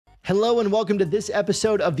Hello and welcome to this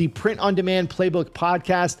episode of the Print on Demand Playbook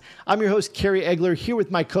Podcast. I'm your host, Kerry Egler, here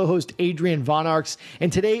with my co-host, Adrian Von Arx. And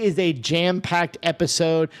today is a jam-packed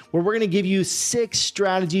episode where we're going to give you 6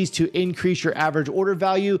 strategies to increase your average order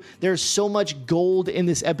value. There's so much gold in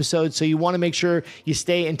this episode, so you want to make sure you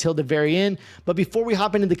stay until the very end. But before we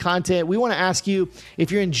hop into the content, we want to ask you,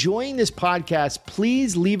 if you're enjoying this podcast,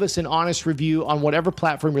 please leave us an honest review on whatever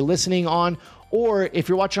platform you're listening on. Or if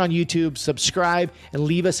you're watching on YouTube, subscribe and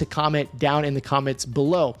leave us a comment down in the comments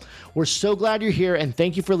below. We're so glad you're here and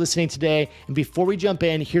thank you for listening today. And before we jump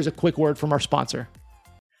in, here's a quick word from our sponsor.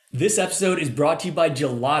 This episode is brought to you by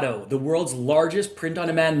Gelato, the world's largest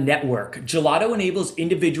print-on-demand network. Gelato enables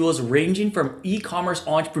individuals ranging from e-commerce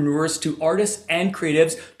entrepreneurs to artists and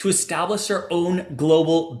creatives to establish their own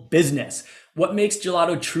global business. What makes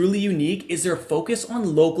Gelato truly unique is their focus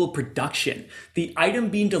on local production. The item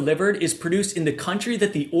being delivered is produced in the country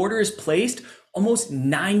that the order is placed almost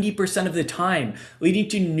 90% of the time, leading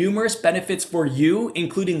to numerous benefits for you,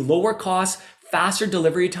 including lower costs, faster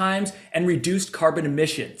delivery times, and reduced carbon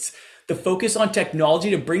emissions. The focus on technology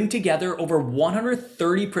to bring together over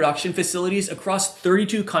 130 production facilities across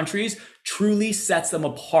 32 countries truly sets them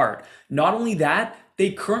apart. Not only that,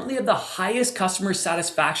 they currently have the highest customer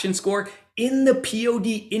satisfaction score in the POD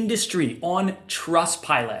industry on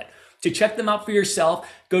Trustpilot. To check them out for yourself,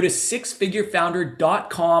 go to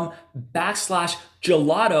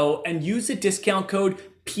sixfigurefounder.com/gelato and use the discount code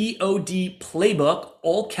POD Playbook,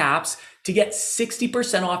 all caps, to get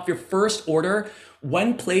 60% off your first order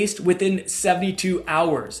when placed within 72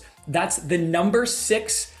 hours. That's the number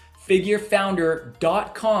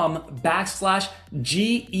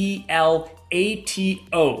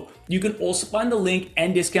sixfigurefounder.com/GELATO. You can also find the link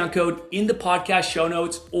and discount code in the podcast show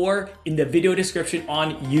notes or in the video description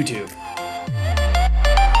on YouTube.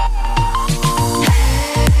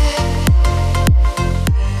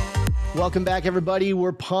 Welcome back, everybody.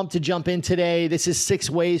 We're pumped to jump in today. This is 6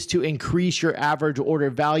 ways to increase your average order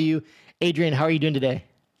value. Adrian, how are you doing today?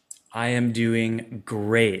 I am doing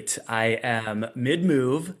great. I am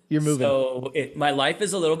mid-move. You're moving. So my life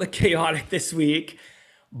is a little bit chaotic this week.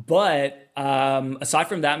 But aside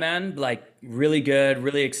from that, man, like really good,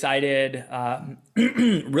 really excited,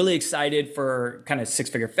 really excited for kind of Six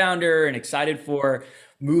Figure Founder and excited for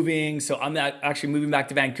moving. So I'm actually moving back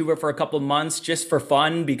to Vancouver for a couple of months just for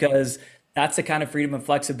fun, because that's the kind of freedom and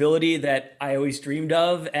flexibility that I always dreamed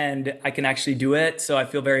of, and I can actually do it. So I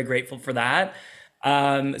feel very grateful for that.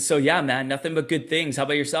 So yeah, man, nothing but good things. How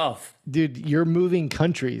about yourself? Dude, you're moving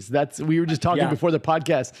countries. We were just talking before the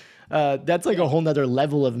podcast. That's like a whole nother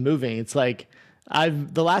level of moving. It's like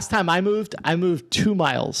the last time I moved 2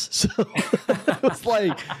 miles. So it was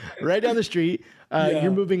like right down the street.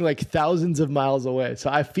 You're moving like thousands of miles away. So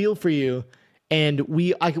I feel for you. And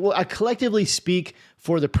I collectively speak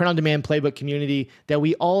for the Print on Demand Playbook community that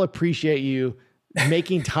we all appreciate you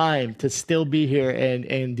making time to still be here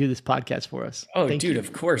and do this podcast for us. Oh, Thank you.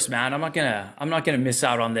 Of course, man. I'm not gonna miss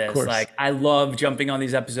out on this. Like, I love jumping on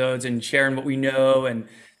these episodes and sharing what we know. And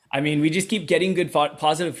I mean, we just keep getting good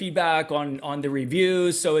positive feedback on the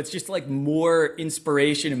reviews. So it's just like more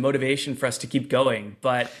inspiration and motivation for us to keep going.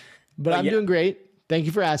 But I'm doing great. Thank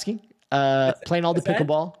you for asking. Playing all the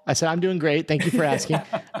pickleball. I said, I'm doing great. Thank you for asking.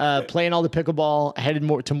 Playing all the pickleball, headed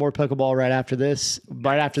to more pickleball right after this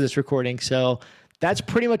recording. So that's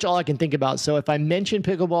pretty much all I can think about. So if I mention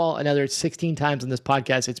pickleball another 16 times on this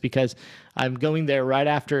podcast, it's because I'm going there right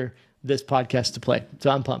after this podcast to play. So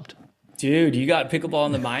I'm pumped. Dude, you got pickleball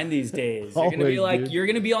in the mind these days. You're gonna be like, you're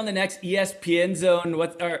gonna be on the next ESPN Zone.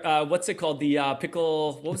 What's it called? The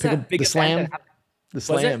pickle. What was that? The slam. The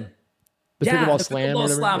slam. The pickleball slam. Pickleball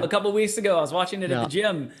slam. A couple weeks ago, I was watching it at the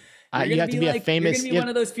gym. You have to be a famous. You're gonna be one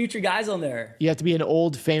of those future guys on there. You have to be an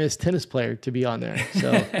old famous tennis player to be on there.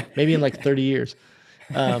 So maybe in like 30 years.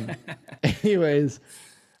 Anyways,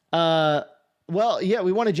 well, yeah,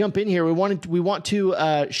 we want to jump in here. We want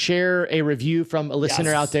to share a review from a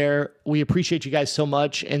listener out there. We appreciate you guys so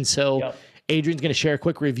much, and so Adrian's going to share a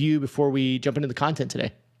quick review before we jump into the content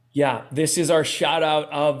today. Yeah, this is our shout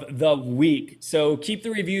out of the week. So keep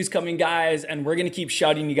the reviews coming, guys, and we're going to keep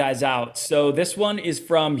shouting you guys out. So this one is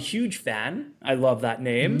from Huge Fan. I love that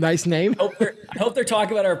name. Nice name. I hope they're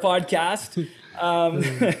talking about our podcast.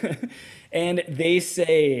 And they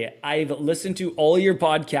say, I've listened to all your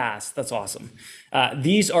podcasts. That's awesome.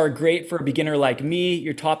 These are great for a beginner like me.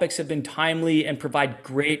 Your topics have been timely and provide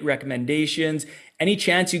great recommendations. Any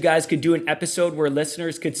chance you guys could do an episode where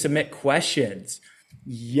listeners could submit questions?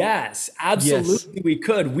 Yes, absolutely. Yes. We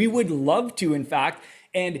could. We would love to, in fact.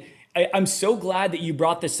 And I'm so glad that you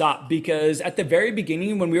brought this up because at the very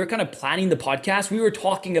beginning, when we were kind of planning the podcast, we were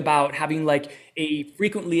talking about having like a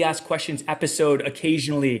frequently asked questions episode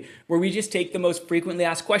occasionally where we just take the most frequently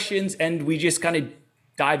asked questions and we just kind of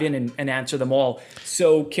dive in and answer them all.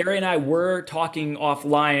 So Carrie and I were talking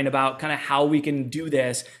offline about kind of how we can do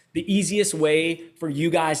this, the easiest way for you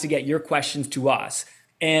guys to get your questions to us.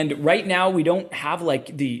 And right now we don't have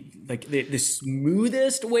like the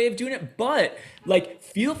smoothest way of doing it, but like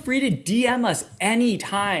feel free to DM us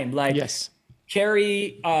anytime. Like, Yes.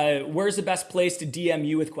 Carrie, where's the best place to DM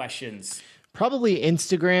you with questions? Probably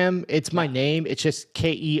Instagram. It's my name. It's just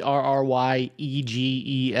KerryEgler.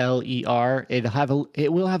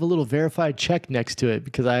 It will have a little verified check next to it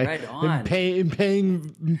because I Right on. am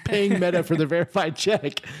paying Meta for the verified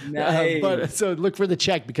check. Nice. But so look for the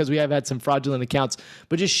check because we have had some fraudulent accounts.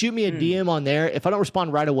 But just shoot me a DM on there. If I don't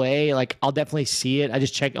respond right away, like I'll definitely see it. I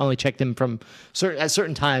just only check them from at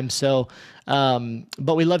certain times. So.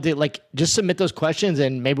 But we love to like just submit those questions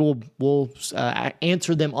and maybe we'll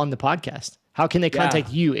answer them on the podcast. How can they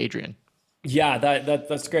contact you, Adrian? Yeah,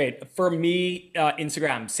 that's great. For me,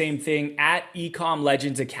 Instagram, same thing at Ecom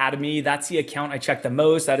Legends Academy. That's the account I check the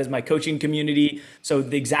most. That is my coaching community. So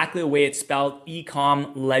exactly the way it's spelled,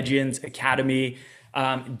 Ecom Legends Academy.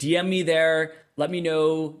 DM me there. Let me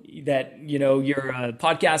know that you're a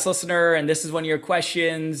podcast listener and this is one of your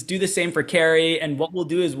questions. Do the same for Carrie. And what we'll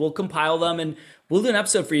do is we'll compile them and we'll do an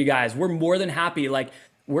episode for you guys. We're more than happy. Like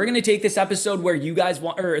we're going to take this episode where you guys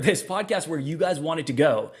want, or this podcast where you guys want it to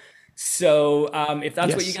go. So if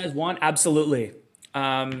that's what you guys want, absolutely.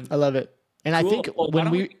 I love it. And cool. I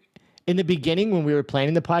think in the beginning, when we were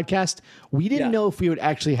planning the podcast, we didn't know if we would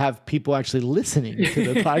actually have people actually listening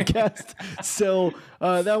to the podcast. So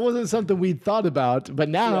that wasn't something we'd thought about, but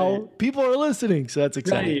now people are listening. So that's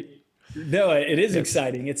exciting. Right. No, it is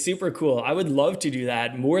exciting. It's super cool. I would love to do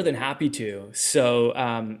that. More than happy to.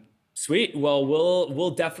 So sweet. Well,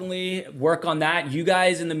 we'll definitely work on that. You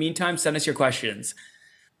guys, in the meantime, send us your questions.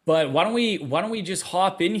 But why don't we just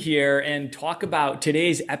hop in here and talk about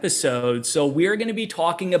today's episode? So we're going to be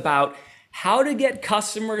talking about how to get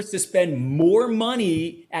customers to spend more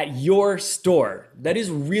money at your store. That is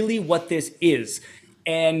really what this is.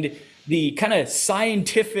 And the kind of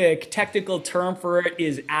scientific technical term for it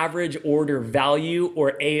is average order value,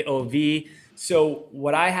 or AOV. So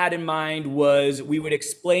what I had in mind was we would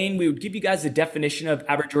give you guys the definition of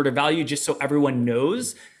average order value just so everyone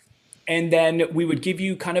knows. And then we would give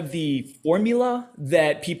you kind of the formula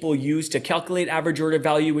that people use to calculate average order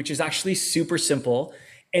value, which is actually super simple.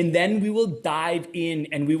 And then we will dive in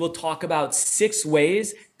and we will talk about 6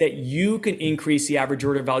 ways that you can increase the average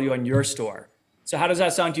order value on your store. So how does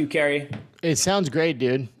that sound to you, Carrie? It sounds great,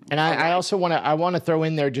 dude. And I also want to throw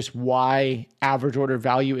in there just why average order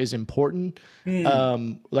value is important.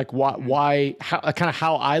 Like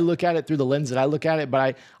how I look at it through the lens that I look at it.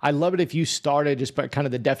 But I love it if you started just by kind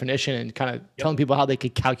of the definition and kind of telling people how they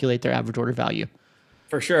could calculate their average order value.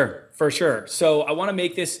 For sure. So I want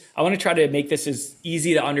to try to make this as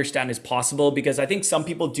easy to understand as possible because I think some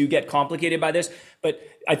people do get complicated by this, but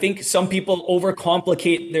I think some people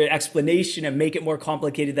overcomplicate their explanation and make it more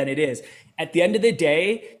complicated than it is. At the end of the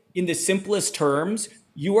day, in the simplest terms,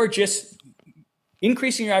 you are just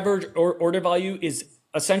increasing your average order value is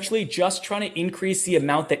essentially just trying to increase the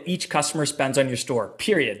amount that each customer spends on your store,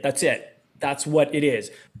 period. That's it. That's what it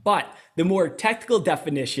is. But the more technical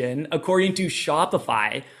definition, according to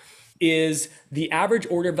Shopify, is the average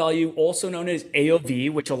order value, also known as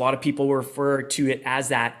AOV, which a lot of people refer to it as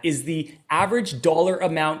that, is the average dollar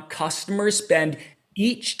amount customers spend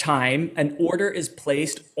each time an order is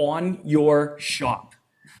placed on your shop.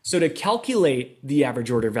 So to calculate the average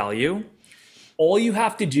order value, all you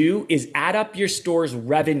have to do is add up your store's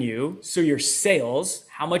revenue, so your sales,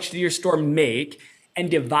 how much did your store make, and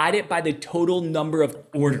divide it by the total number of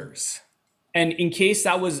orders. And in case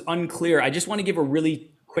that was unclear, I just want to give a really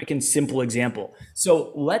quick and simple example.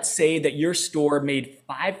 So let's say that your store made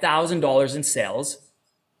 $5,000 in sales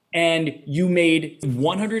and you made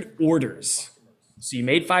 100 orders. So you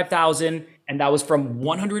made 5,000 and that was from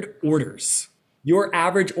 100 orders. Your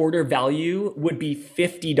average order value would be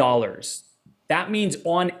 $50. That means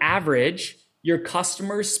on average, your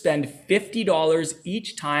customers spend $50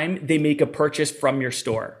 each time they make a purchase from your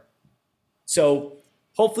store. So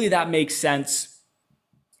hopefully that makes sense.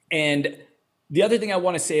 And the other thing I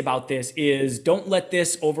want to say about this is don't let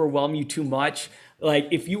this overwhelm you too much. Like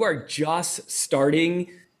if you are just starting,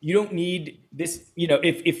 you don't need this,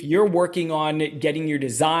 if you're working on getting your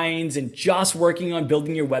designs and just working on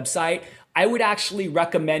building your website, I would actually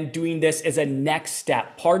recommend doing this as a next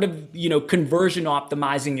step, part of, conversion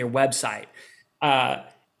optimizing your website.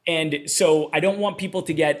 And so I don't want people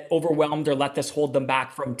to get overwhelmed or let this hold them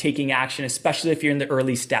back from taking action, especially if you're in the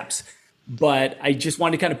early steps. But I just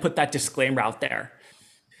want to kind of put that disclaimer out there.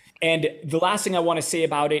 And the last thing I want to say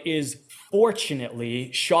about it is, fortunately,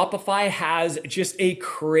 Shopify has just a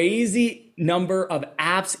crazy number of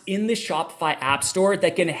apps in the Shopify App Store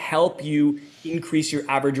that can help you increase your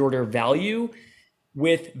average order value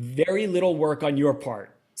with very little work on your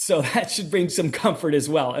part. So that should bring some comfort as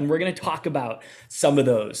well. And we're going to talk about some of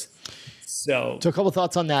those. So a couple of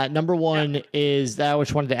thoughts on that. Number one is that I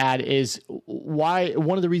just wanted to add is why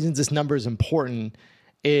one of the reasons this number is important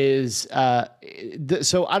is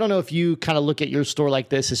so I don't know if you kind of look at your store like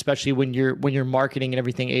this, especially when you're marketing and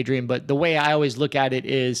everything, Adrian, but the way I always look at it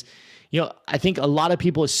is, I think a lot of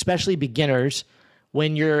people, especially beginners,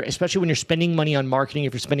 especially when you're spending money on marketing,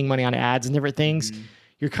 if you're spending money on ads and different things,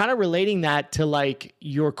 you're kind of relating that to like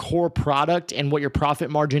your core product and what your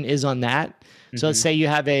profit margin is on that. So let's say you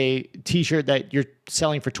have a t-shirt that you're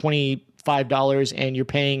selling for $25 and you're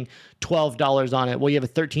paying $12 on it. Well, you have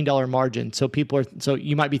a $13 margin. So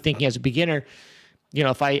you might be thinking as a beginner,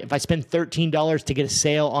 if I spend $13 to get a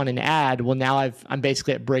sale on an ad, well, now I'm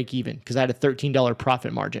basically at break even because I had a $13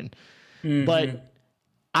 profit margin. But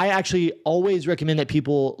I actually always recommend that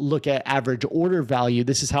people look at average order value.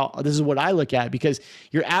 This is what I look at, because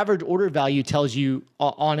your average order value tells you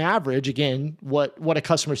on average, again, what a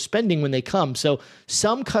customer's spending when they come. So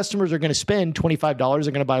some customers are going to spend $25.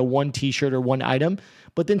 They're going to buy one t-shirt or one item,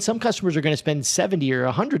 but then some customers are going to spend $70 or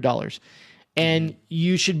 $100. And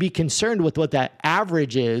you should be concerned with what that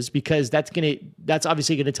average is, because that's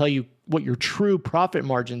obviously going to tell you what your true profit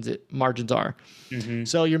margins are.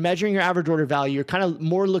 So you're measuring your average order value. You're kind of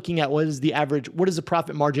more looking at what is the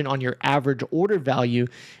profit margin on your average order value.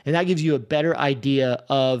 And that gives you a better idea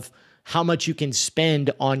of how much you can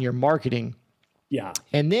spend on your marketing. Yeah.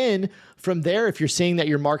 And then from there, if you're seeing that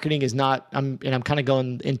your marketing is not, I'm kind of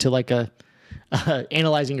going into like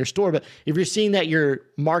analyzing your store, but if you're seeing that your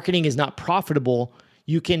marketing is not profitable,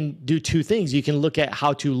 you can do two things. You can look at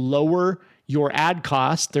how to lower your ad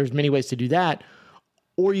cost. There's many ways to do that.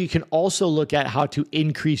 Or you can also look at how to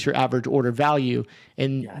increase your average order value.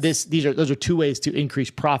 And those are two ways to increase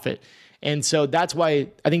profit. And so that's why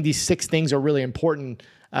I think these 6 things are really important,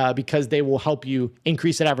 because they will help you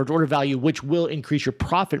increase that average order value, which will increase your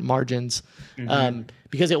profit margins,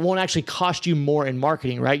 because it won't actually cost you more in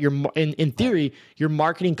marketing, right? In theory, your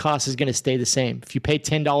marketing cost is going to stay the same. If you pay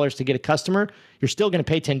 $10 to get a customer, you're still going to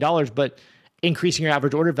pay $10, but increasing your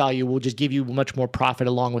average order value will just give you much more profit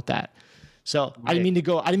along with that. So right. I didn't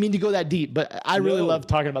mean to go that deep, but I really love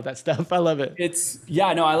talking about that stuff. I love it.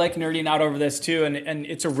 I like nerding out over this too. And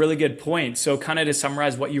it's a really good point. So kind of to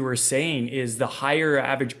summarize what you were saying is, the higher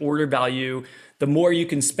average order value, the more you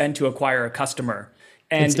can spend to acquire a customer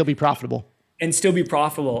and still be profitable.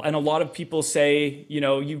 And a lot of people say,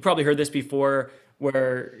 you've probably heard this before,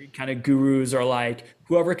 where kind of gurus are like,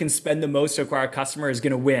 whoever can spend the most to acquire a customer is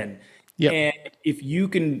going to win. Yep. And if you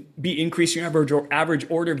can be increasing your average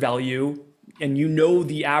order value, and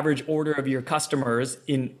the average order of your customers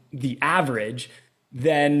in the average,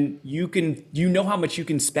 then you know how much you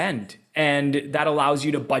can spend, and that allows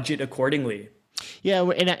you to budget accordingly. Yeah,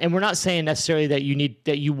 and we're not saying necessarily that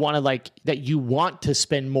you want to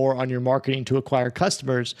spend more on your marketing to acquire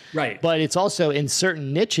customers, right? But it's also in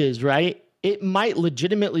certain niches, right? It might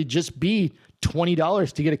legitimately just be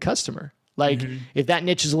 $20 to get a customer. Like if that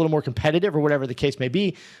niche is a little more competitive or whatever the case may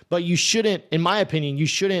be, but you shouldn't, in my opinion,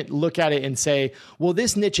 look at it and say, well,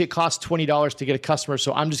 this niche, it costs $20 to get a customer,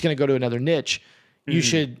 so I'm just going to go to another niche. You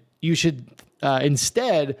should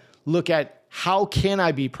instead look at, how can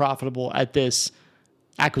I be profitable at this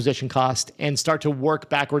acquisition cost, and start to work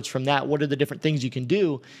backwards from that. What are the different things you can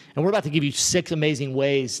do? And we're about to give you 6 amazing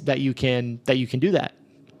ways that you can do that.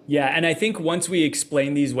 Yeah, and I think once we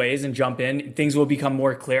explain these ways and jump in, things will become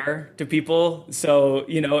more clear to people. So,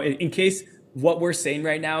 in case what we're saying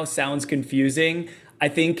right now sounds confusing, I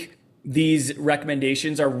think these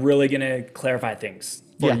recommendations are really going to clarify things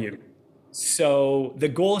for you. So the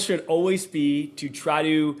goal should always be to try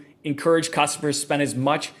to encourage customers to spend as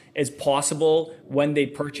much as possible when they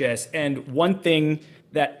purchase. And one thing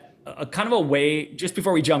that kind of a way, just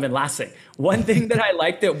before we jump in, last thing, one way that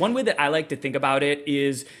I like to think about it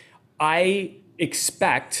is, I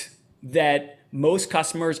expect that most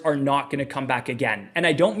customers are not going to come back again. And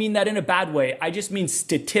I don't mean that in a bad way. I just mean,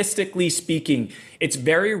 statistically speaking, it's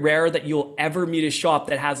very rare that you'll ever meet a shop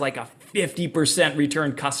that has like a 50%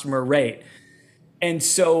 return customer rate. And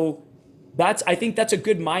so I think that's a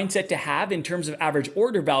good mindset to have in terms of average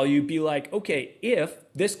order value. Be like, okay, if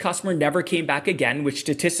this customer never came back again, which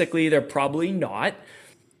statistically they're probably not,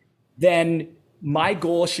 then my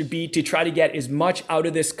goal should be to try to get as much out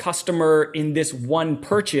of this customer in this one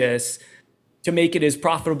purchase to make it as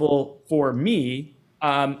profitable for me,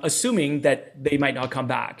 assuming that they might not come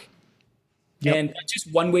back. Yep. And that's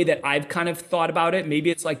just one way that I've kind of thought about it.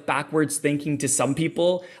 Maybe it's like backwards thinking to some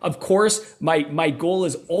people. Of course, my goal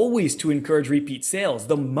is always to encourage repeat sales.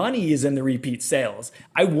 The money is in the repeat sales.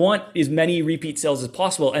 I want as many repeat sales as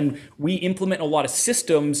possible. And we implement a lot of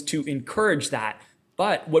systems to encourage that.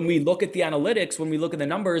 But when we look at the analytics, when we look at the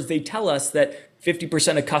numbers, they tell us that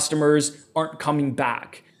 50% of customers aren't coming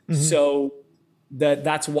back. So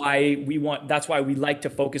that's why we like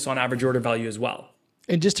to focus on average order value as well.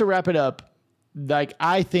 And just to wrap it up, like,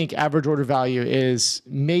 I think average order value is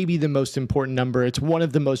maybe the most important number. It's one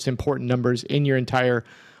of the most important numbers in your entire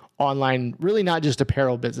online, really not just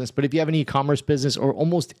apparel business, but if you have an e-commerce business or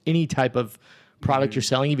almost any type of product you're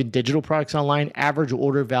selling, even digital products online, average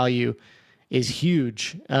order value is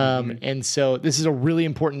huge. And so this is a really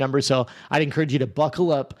important number. So I'd encourage you to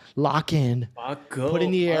buckle up, lock in, put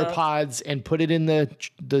in the AirPods and put it in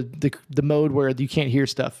the mode where you can't hear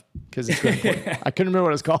stuff, because it's really important. I couldn't remember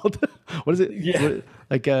what it's called. What is it? Yeah.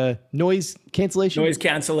 Like noise cancellation? Noise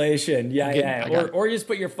cancellation. Yeah. Or just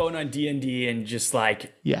put your phone on D&D and just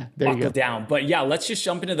like buckle down. But yeah, let's just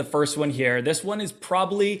jump into the first one here. This one is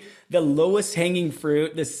probably the lowest hanging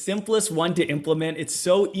fruit, the simplest one to implement. It's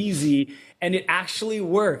so easy. And it actually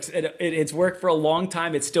works. It's worked for a long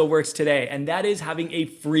time. It still works today. And that is having a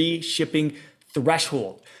free shipping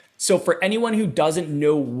threshold. So for anyone who doesn't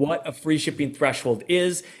know what a free shipping threshold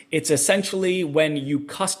is, it's essentially when you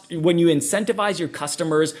incentivize your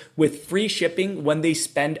customers with free shipping when they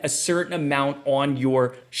spend a certain amount on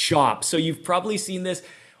your shop. So you've probably seen this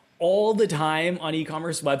all the time on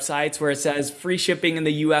e-commerce websites where it says free shipping in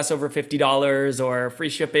the US over $50 or free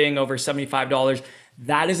shipping over $75.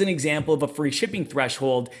 That is an example of a free shipping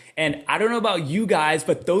threshold. And I don't know about you guys,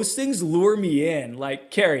 but those things lure me in. Like,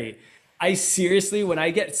 Carrie, I seriously, when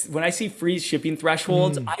I see free shipping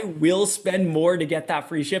thresholds, I will spend more to get that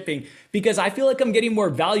free shipping because I feel like I'm getting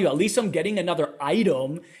more value. At least I'm getting another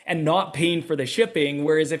item and not paying for the shipping.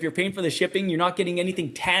 Whereas if you're paying for the shipping, you're not getting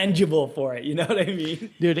anything tangible for it. You know what I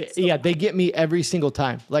mean? Dude, yeah, they get me every single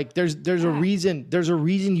time. Like there's a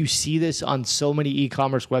reason you see this on so many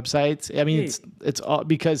e-commerce websites. I mean, it's all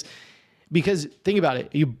because think about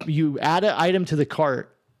it. You add an item to the cart,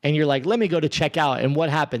 and you're like, let me go to checkout. And what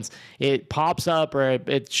happens? It pops up or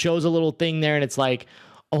it shows a little thing there and it's like,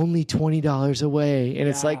 only $20 away. And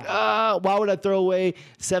it's like, why would I throw away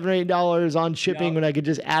 $7 or $8 on shipping when I could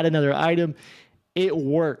just add another item? It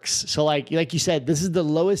works. So like you said, this is the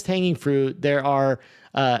lowest hanging fruit. There are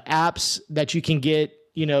apps that you can get,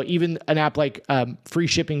 even an app like Free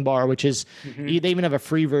Shipping Bar, which is, they even have a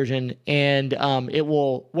free version, and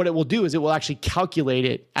what it will do is it will actually calculate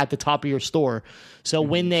it at the top of your store. So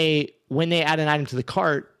when they add an item to the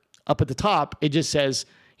cart, up at the top, it just says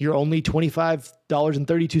you're only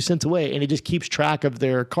 $25.32 away, and it just keeps track of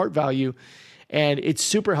their cart value. And it's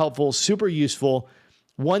super helpful, super useful.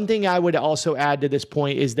 One thing I would also add to this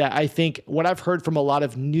point is that I think what I've heard from a lot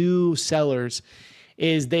of new sellers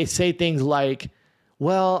is they say things like,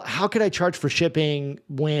 well, how could I charge for shipping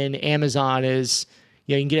when Amazon is,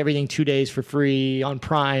 you can get everything 2 days for free on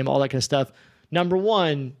Prime, all that kind of stuff. Number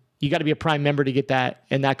one, you got to be a Prime member to get that,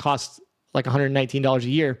 and that costs like $119 a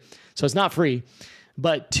year. So it's not free.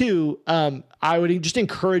 But two, I would just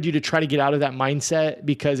encourage you to try to get out of that mindset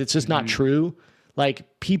because it's just not true.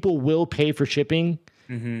 Like, people will pay for shipping,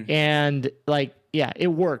 and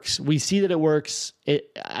it works. We see that it works.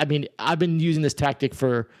 I've been using this tactic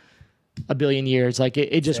for a billion years. Like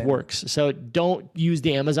it just works. So don't use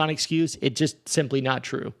the Amazon excuse. It's just simply not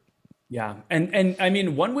true. Yeah. And I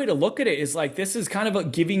mean, one way to look at it is like, this is kind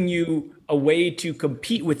of giving you a way to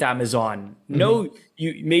compete with Amazon. No,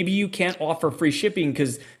 maybe you can't offer free shipping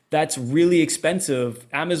because that's really expensive.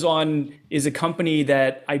 Amazon is a company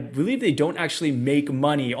that I believe they don't actually make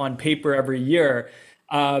money on paper every year.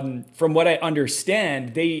 From what I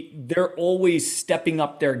understand, they're always stepping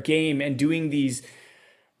up their game and doing these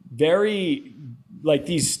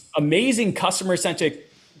these amazing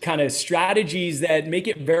customer-centric kind of strategies that make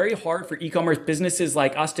it very hard for e-commerce businesses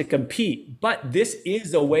like us to compete. But this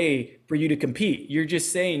is a way for you to compete. You're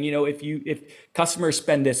just saying, if customers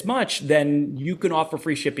spend this much, then you can offer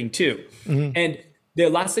free shipping too. And the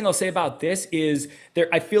last thing I'll say about this is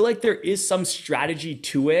I feel like there is some strategy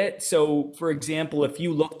to it. So for example, if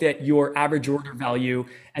you looked at your average order value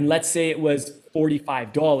and let's say it was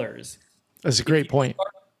 $45. That's a great point.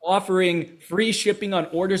 Offering free shipping on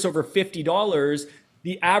orders over $50,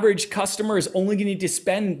 the average customer is only going to need to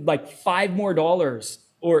spend like $5 more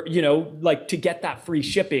or, like to get that free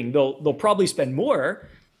shipping. They'll probably spend more,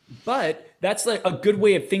 but that's like a good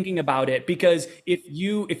way of thinking about it, because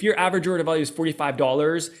if your average order value is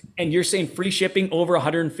 $45 and you're saying free shipping over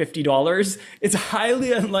 $150, it's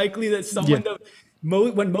highly unlikely that someone that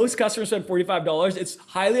when most customers spend $45, it's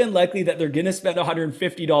highly unlikely that they're going to spend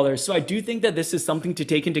 $150. So I do think that this is something to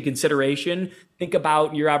take into consideration. Think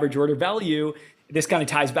about your average order value. This kind of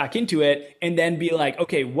ties back into it, and then be like,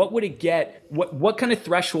 okay, what would it get? What kind of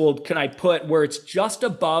threshold can I put where it's just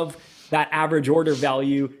above that average order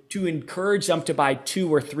value to encourage them to buy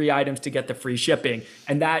 2 or 3 items to get the free shipping?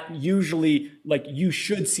 And that usually, like, you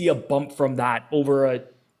should see a bump from that over a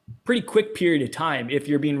pretty quick period of time if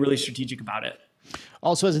you're being really strategic about it.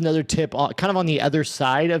 Also, as another tip, kind of on the other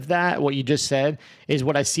side of that, what you just said is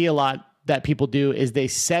what I see a lot that people do is they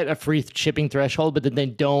set a free shipping threshold, but then they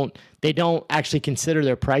don't actually consider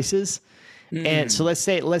their prices. And so let's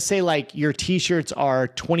say like your t-shirts are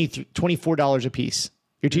 $24 a piece.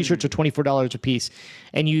 Your t-shirts are $24 a piece,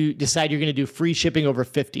 and you decide you're going to do free shipping over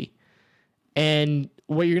 50. And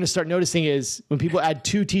what you're going to start noticing is when people add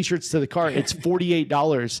 2 t-shirts to the cart, it's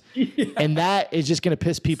 $48. And that is just going to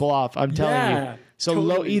piss people off. I'm telling you. So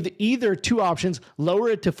totally. Either 2 options: lower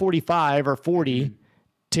it to 45 or 40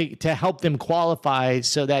 to help them qualify,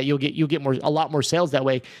 so that you'll get a lot more sales that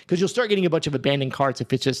way, because you'll start getting a bunch of abandoned carts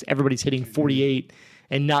if it's just everybody's hitting 48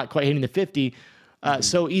 and not quite hitting the 50.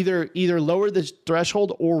 So either lower the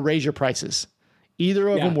threshold or raise your prices. Either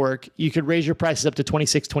of them work. You could raise your prices up to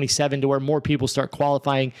 26, 27 to where more people start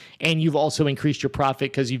qualifying, and you've also increased your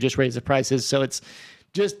profit because you've just raised the prices. So it's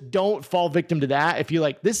just, don't fall victim to that. If you're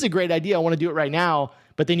like, this is a great idea, I want to do it right now,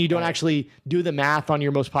 but then you don't actually do the math on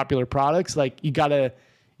your most popular products, like you gotta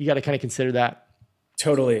kind of consider that.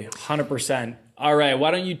 Totally, 100%. All right,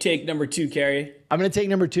 why don't you take number 2, Carrie? I'm going to take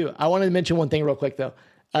number 2. I want to mention one thing real quick though.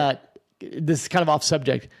 This is kind of off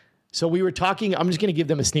subject. So we were talking, I'm just going to give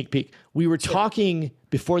them a sneak peek. We were talking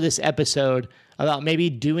before this episode about maybe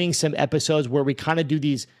doing some episodes where we kind of do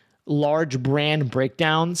these large brand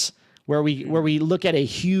breakdowns, where we look at a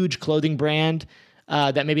huge clothing brand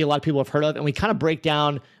that maybe a lot of people have heard of, and we kind of break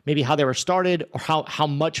down maybe how they were started, or how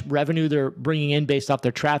much revenue they're bringing in based off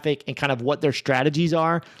their traffic, and kind of what their strategies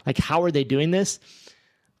are. Like, how are they doing this?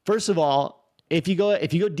 First of all, if you go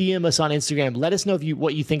DM us on Instagram, let us know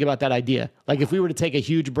what you think about that idea. Like, if we were to take a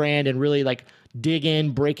huge brand and really like dig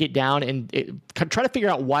in, break it down, and try to figure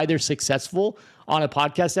out why they're successful on a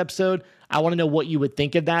podcast episode, I want to know what you would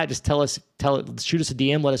think of that. Just shoot us a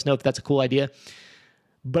DM, let us know if that's a cool idea.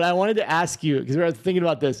 But I wanted to ask you, because we were thinking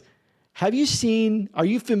about this. Are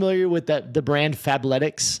you familiar with the brand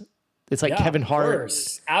Fabletics? It's like Kevin Hart. Of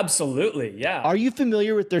course. Absolutely. Yeah. Are you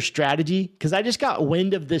familiar with their strategy? Because I just got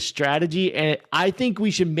wind of this strategy, and I think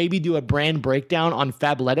we should maybe do a brand breakdown on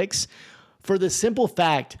Fabletics, for the simple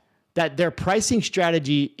fact that their pricing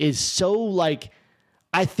strategy is so, like,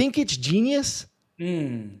 I think it's genius,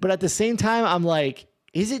 but at the same time, I'm like,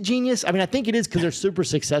 is it genius? I mean, I think it is, because they're super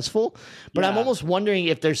successful, but I'm almost wondering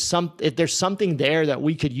if there's something there that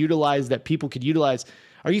we could utilize, that people could utilize.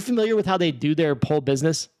 Are you familiar with how they do their whole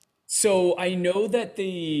business? So I know that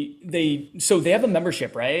they have a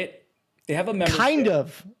membership, right? They have a membership. Kind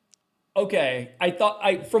of. Okay.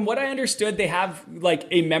 From what I understood, they have like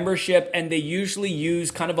a membership, and they usually use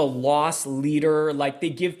kind of a loss leader. Like, they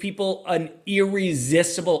give people an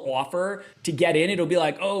irresistible offer to get in. It'll be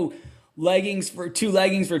like, oh, two leggings for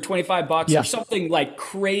 $25 or something like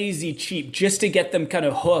crazy cheap, just to get them kind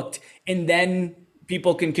of hooked. And then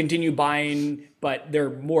people can continue buying, but they're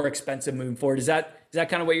more expensive moving forward. Is that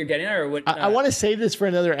kind of what you're getting at, or what? I want to save this for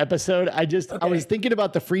another episode. I was thinking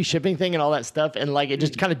about the free shipping thing and all that stuff, and like, it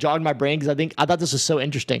just kind of jogged my brain, because I thought this was so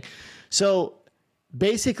interesting. So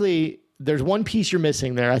basically, there's one piece you're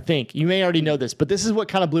missing there. I think you may already know this, but this is what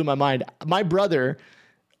kind of blew my mind. My brother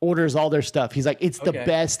orders all their stuff. He's like, it's the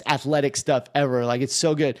best athletic stuff ever. Like, it's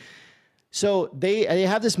so good. So they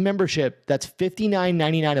have this membership that's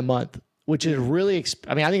 $59.99 a month, which is really,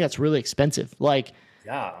 I think that's really expensive. Like,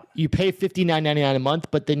 you pay $59.99 a month,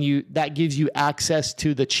 but then that gives you access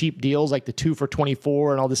to the cheap deals, like the 2 for $24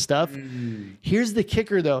 and all this stuff. Here's the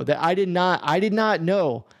kicker though, that I did not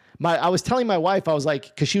know. I was telling my wife, I was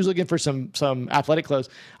like, cause she was looking for some athletic clothes.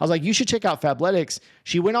 I was like, you should check out Fabletics.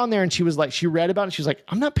 She went on there and she was like, she read about it. She was like,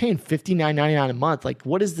 I'm not paying $59.99 a month. Like,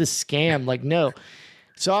 what is this scam? Like, no.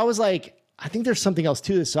 So I was like, I think there's something else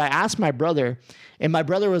to this. So I asked my brother, and my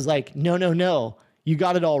brother was like, no, you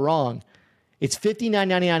got it all wrong. It's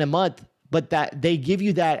 $59.99 a month, but that they give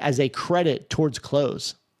you that as a credit towards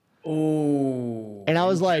clothes. Oh. And I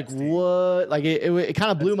was like, what? Like, it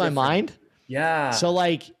kind of blew my mind. Yeah. So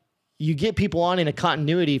like, you get people on in a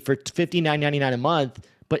continuity for $59.99 a month,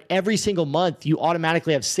 but every single month you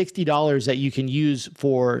automatically have $60 that you can use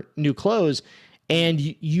for new clothes. And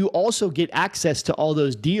you also get access to all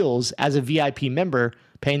those deals as a VIP member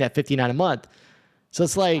paying that $59 a month. So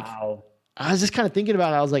it's like, wow. I was just kind of thinking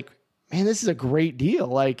about it. I was like, man, this is a great deal.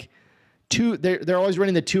 Like they're always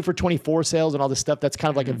running the 2 for $24 sales and all this stuff. That's kind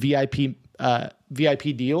of like a VIP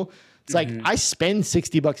deal. It's like, I spend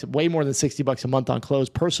 $60, way more than $60 a month on clothes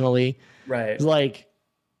personally. Right. It's like,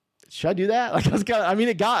 should I do that? Like,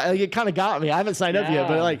 it kind of got me. I haven't signed up yet,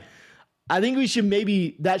 but like, I think we should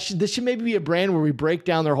this should maybe be a brand where we break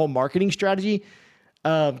down their whole marketing strategy.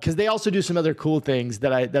 Cause they also do some other cool things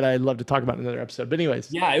that I'd love to talk about in another episode, but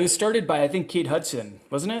anyways. Yeah. It was started by, I think, Kate Hudson,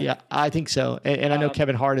 wasn't it? Yeah, I think so. And I know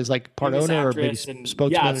Kevin Hart is like part owner or maybe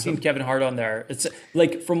spokesman. Yeah, I've seen Kevin Hart on there. It's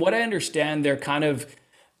like, from what I understand, their kind of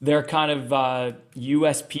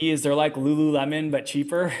USP is they're like Lululemon, but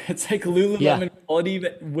cheaper. It's like Lululemon quality,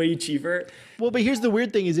 but way cheaper. Well, but here's the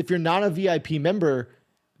weird thing is if you're not a VIP member,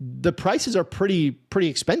 the prices are pretty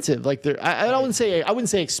expensive. Like I wouldn't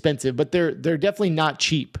say expensive, but they're definitely not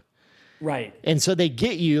cheap. Right. And so they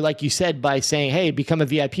get you, like you said, by saying, hey, become a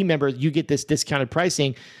VIP member, you get this discounted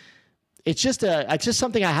pricing. It's just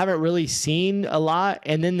something I haven't really seen a lot.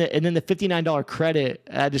 And then the $59 credit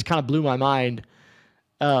just kind of blew my mind.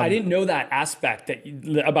 I didn't know that aspect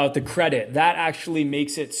about the credit. That actually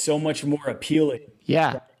makes it so much more appealing.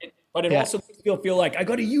 Yeah. Right? But it also makes people feel like I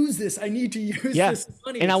got to use this. I need to use this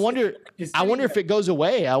money. And I wonder if it goes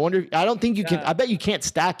away. I don't think you can. I bet you can't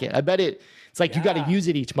stack it. I bet it's like you got to use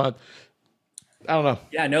it each month. I don't know.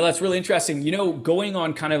 Yeah, no, that's really interesting. Going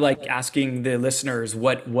on kind of like asking the listeners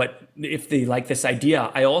what if they like this idea.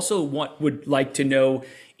 I also would like to know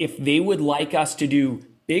if they would like us to do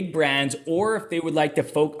big brands or if they would like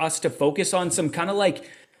to us to focus on some kind of like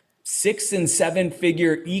 6 and 7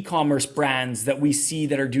 figure e-commerce brands that we see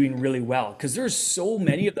that are doing really well. Cause there's so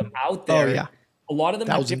many of them out there. Oh, yeah. A lot of them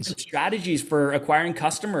have different strategies for acquiring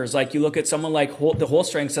customers. Like you look at someone like the Whole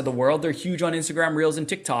Strengths of the world. They're huge on Instagram Reels and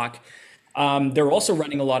TikTok. They're also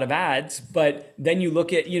running a lot of ads, but then you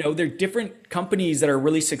look at, they're different companies that are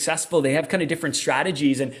really successful. They have kind of different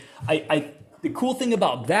strategies. And the cool thing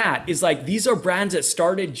about that is like, these are brands that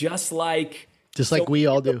started just like we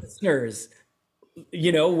all do. Listeners,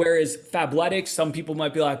 whereas Fabletics, some people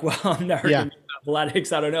might be like, well, I'm never going to do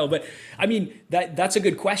Fabletics. I don't know. But I mean, that's a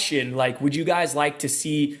good question. Like, would you guys like to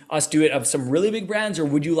see us do it of some really big brands, or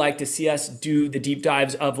would you like to see us do the deep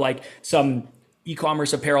dives of like some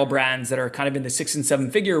e-commerce apparel brands that are kind of in the 6 and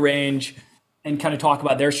 7 figure range and kind of talk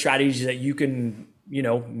about their strategies that you can,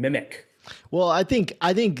 mimic? Well, I think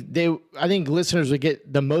listeners would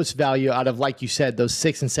get the most value out of, like you said, those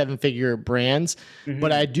 6 and 7 figure brands. Mm-hmm.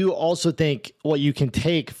 But I do also think what you can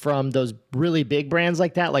take from those really big brands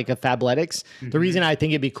like that, like a Fabletics, the reason I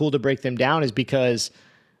think it'd be cool to break them down is because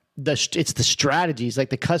it's the strategies,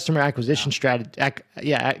 like the customer acquisition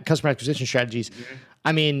customer acquisition strategies. Mm-hmm.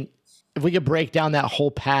 I mean, if we could break down that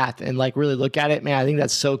whole path and like really look at it, man, I think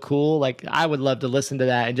that's so cool. Like I would love to listen to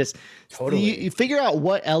that and just you figure out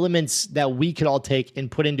what elements that we could all take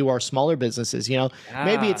and put into our smaller businesses.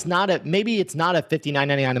 Maybe it's not a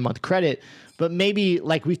 $59.99 a month credit, but maybe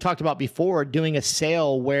like we've talked about before, doing a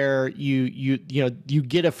sale where you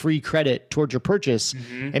get a free credit towards your purchase.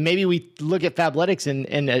 Mm-hmm. And maybe we look at Fabletics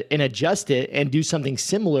and adjust it and do something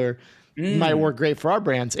similar. Might work great for our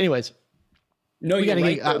brands. Anyways. No, you're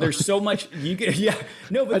right. There's so much you could,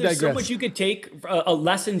 there's so much you could take,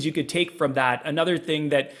 lessons you could take from that. Another thing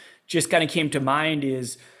that just kind of came to mind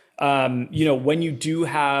is, when you do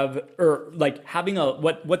have, or like having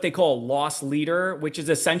what they call a loss leader, which is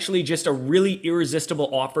essentially just a really irresistible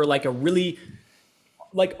offer, like a really,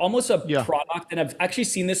 like almost a product. And I've actually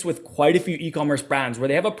seen this with quite a few e-commerce brands where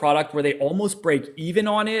they have a product where they almost break even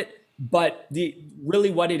on it. But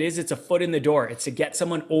what it is, it's a foot in the door. It's to get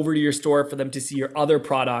someone over to your store for them to see your other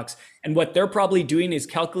products. And what they're probably doing is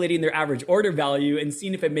calculating their average order value and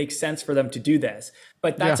seeing if it makes sense for them to do this.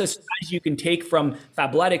 But that's a strategy you can take from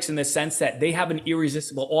Fabletics in the sense that they have an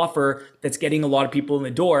irresistible offer that's getting a lot of people in the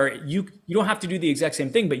door. You don't have to do the exact same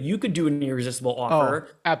thing, but you could do an irresistible offer.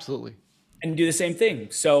 Oh, absolutely. And do the same thing.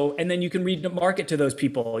 So, and then you can read the market to those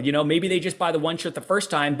people. Maybe they just buy the one shirt the first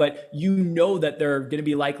time, but that they're going to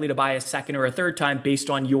be likely to buy a second or a third time based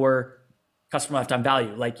on your customer lifetime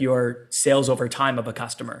value, like your sales over time of a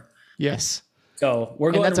customer. Yes. So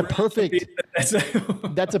we're going. That's a perfect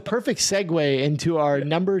segue into our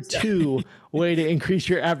number 2 way to increase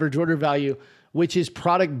your average order value, which is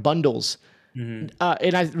product bundles. Mm-hmm.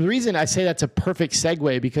 And the reason I say that's a perfect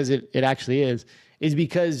segue, because it actually is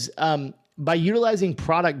because by utilizing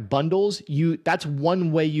product bundles, that's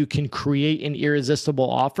one way you can create an irresistible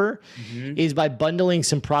offer is by bundling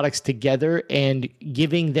some products together and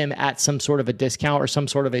giving them at some sort of a discount or some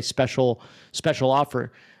sort of a special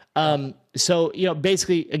offer. So,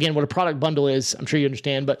 basically, again, what a product bundle is, I'm sure you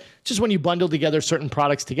understand, but just when you bundle together certain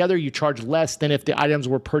products together, you charge less than if the items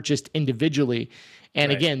were purchased individually.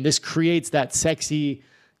 And again, this creates that sexy,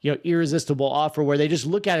 irresistible offer where they just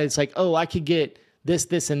look at it. It's like, oh, I could get this,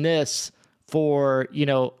 this, and this for,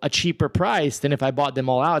 a cheaper price than if I bought them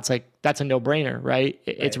all out. It's like, that's a no-brainer, right?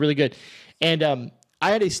 It's really good. And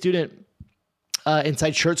I had a student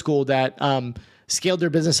inside Shirt School that scaled their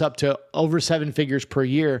business up to over 7 figures per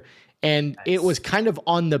year. And it was kind of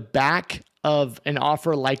on the back of an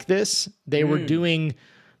offer like this. They were doing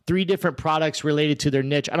 3 different products related to their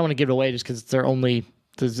niche. I don't want to give it away just because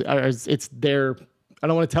it's their, I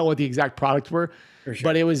don't want to tell what the exact products were,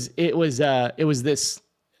 but it was this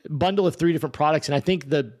bundle of 3 different products. And I think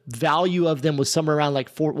the value of them was somewhere around like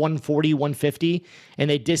 140, 150. And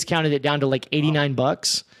they discounted it down to like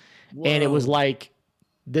 $89. Whoa. And it was like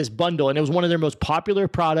this bundle. And it was one of their most popular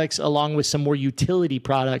products along with some more utility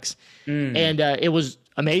products. And it was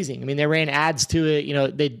amazing. I mean, they ran ads to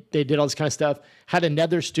it. They did all this kind of stuff. Had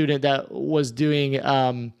another student that was doing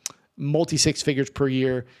multi 6 figures per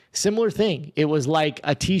year. Similar thing. It was like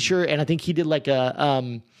a t-shirt. And I think he did like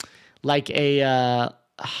a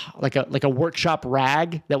workshop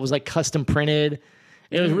rag that was like custom printed.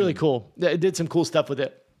 It was really cool. It did some cool stuff with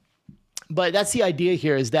it. But that's the idea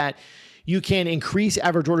here, is that you can increase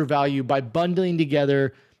average order value by bundling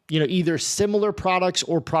together, either similar products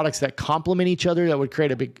or products that complement each other that would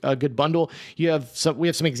create a good bundle. We have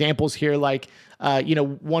some examples here, like,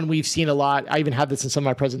 one we've seen a lot. I even have this in some of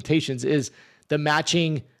my presentations, is the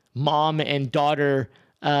matching mom and daughter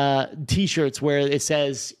t-shirts where it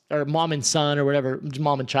says, or mom and son or whatever,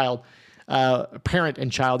 mom and child, parent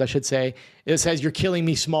and child, I should say. It says, "You're killing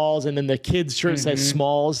me, Smalls." And then the kid's shirt says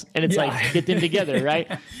Smalls, and it's like, get them together. Right.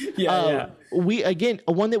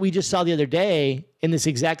 One that we just saw the other day in this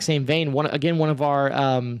exact same vein, one of our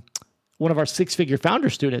 6-figure founder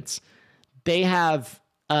students, they have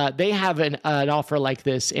an offer like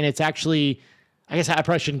this. And it's actually, I guess I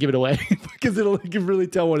probably shouldn't give it away because you can really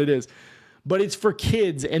tell what it is, but it's for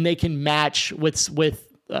kids and they can match with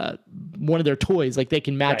one of their toys. Like they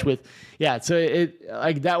can match with, so it,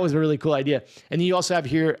 like, that was a really cool idea. And then you also have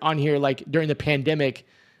on here, like during the pandemic,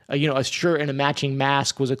 a shirt and a matching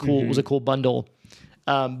mask was a cool bundle.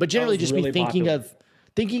 But generally just really be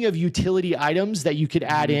thinking of utility items that you could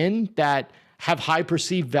add in that have high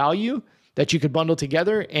perceived value that you could bundle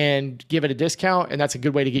together and give it a discount. And that's a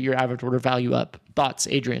good way to get your average order value up. Thoughts,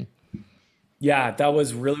 Adrian? Yeah, that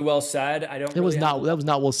was really well said. That was not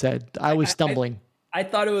well said. I was stumbling. I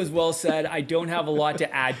thought it was well said. I don't have a lot to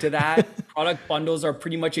add to that. Product bundles are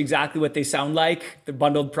pretty much exactly what they sound like. They're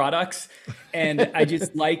bundled products. And I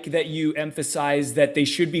just like that you emphasize that they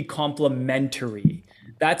should be complementary.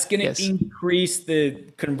 That's going to increase the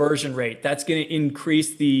conversion rate. That's going to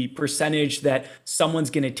increase the percentage that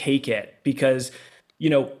someone's going to take it, because,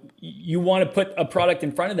 you want to put a product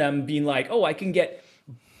in front of them being like, oh, I can get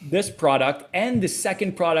this product and the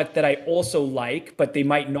second product that I also like, but they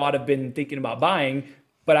might not have been thinking about buying,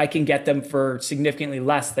 but I can get them for significantly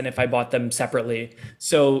less than if I bought them separately.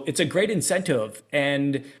 So it's a great incentive.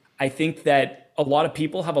 And I think that a lot of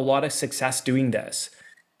people have a lot of success doing this.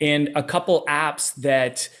 And a couple apps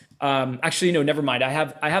that, never mind. I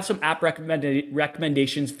have some app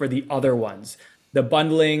recommendations for the other ones. The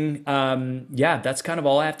bundling, that's kind of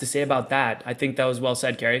all I have to say about that. I think that was well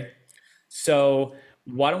said, Carrie. So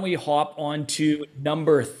why don't we hop on to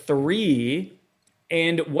number 3?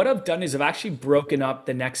 And what I've done is I've actually broken up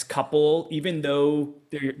the next couple, even though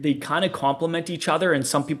they kind of complement each other, and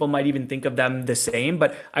some people might even think of them the same,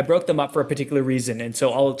 but I broke them up for a particular reason. And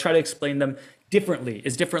so I'll try to explain them differently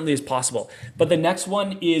as possible. But the next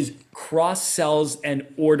one is cross sells and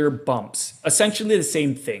order bumps. Essentially the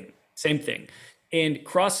same thing. And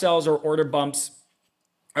cross sells or order bumps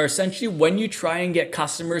are essentially when you try and get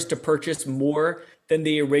customers to purchase more than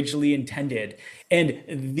they originally intended. And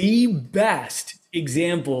the best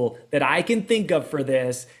example that I can think of for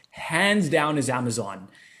this, hands down, is Amazon.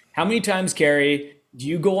 How many times, Carrie, do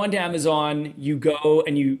you go onto Amazon, you go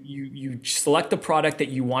and you select the product that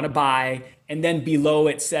you want to buy, and then below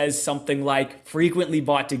it says something like frequently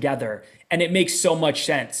bought together, and it makes so much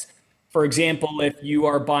sense. For example, if you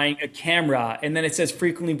are buying a camera and then it says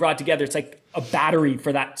frequently brought together, it's like a battery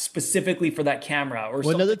for that, specifically for that camera. Or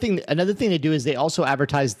another thing they do is they also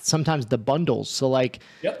advertise sometimes the bundles. So like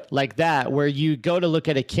that, where you go to look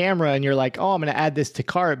at a camera and you're like, oh, I'm going to add this to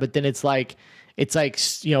cart. But then it's like, it's like,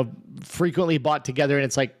 frequently bought together, and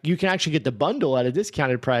it's like you can actually get the bundle at a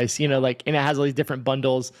discounted price, like, and it has all these different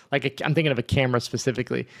bundles. Like I'm thinking of a camera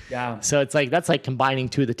specifically. Yeah. So it's like, that's like combining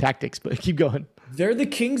two of the tactics, but keep going. They're the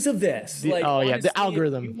kings of this. Like, honestly, the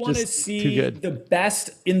algorithm. You want to just too see good. the best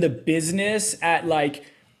in the business at like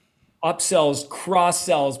upsells, cross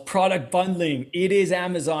sells, product bundling. It is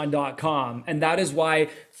Amazon.com. And that is why,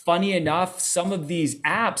 funny enough, some of these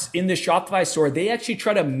apps in the Shopify store, they actually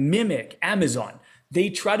try to mimic Amazon. They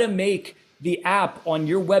try to make the app on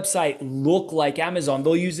your website look like Amazon.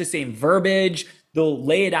 They'll use the same verbiage. They'll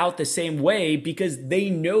lay it out the same way because they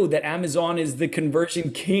know that Amazon is the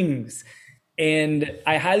conversion kings. And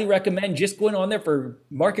I highly recommend just going on there for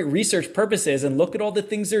market research purposes and look at all the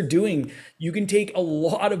things they're doing. You can take a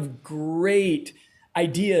lot of great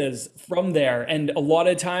ideas from there. And a lot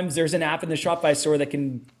of times there's an app in the Shopify store that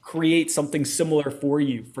can create something similar for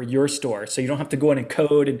you, for your store. So you don't have to go in and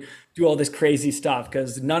code and do all this crazy stuff,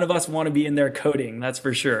 because none of us want to be in there coding, that's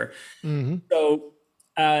for sure. So,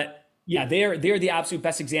 yeah, they're the absolute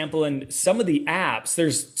best example. And some of the apps,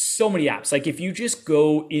 there's so many apps. Like if you just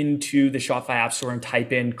go into the Shopify App Store and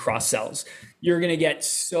type in cross sells, you're going to get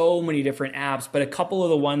so many different apps. But a couple of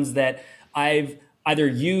the ones that I've either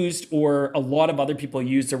used or a lot of other people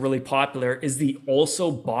use are really popular is the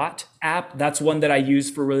Also Bought app. That's one that I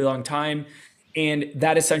used for a really long time. And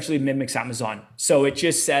that essentially mimics Amazon. So it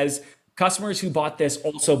just says customers who bought this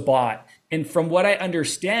also bought. And from what I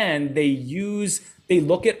understand, they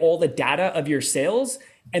look at all the data of your sales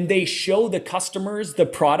and they show the customers the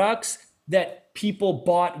products that people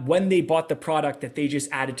bought when they bought the product that they just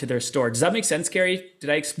added to their store. Does that make sense, Carrie? Did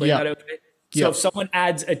I explain that okay? So if someone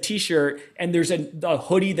adds a t-shirt and there's a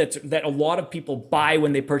hoodie that a lot of people buy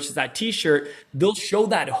when they purchase that t-shirt, they'll show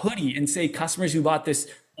that hoodie and say customers who bought this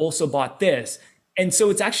also bought this. And so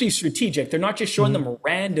it's actually strategic. They're not just showing them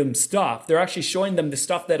random stuff. They're actually showing them the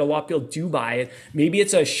stuff that a lot of people do buy. Maybe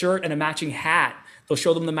it's a shirt and a matching hat. They'll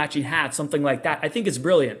show them the matching hat, something like that. I think it's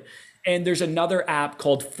brilliant. And there's another app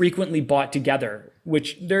called Frequently Bought Together,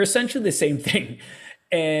 which they're essentially the same thing.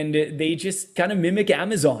 And they just kind of mimic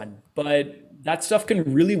Amazon, but that stuff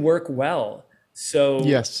can really work well. So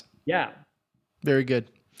yes, yeah, very good.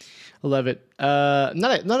 I love it.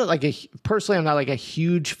 Personally, I'm not like a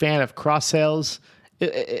huge fan of cross sales,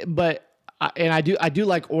 but I do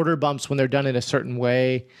like order bumps when they're done in a certain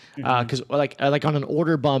way. Cause like on an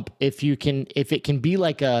order bump, if it can be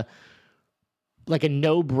like a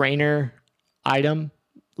no brainer item,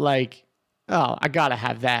 like, oh, I gotta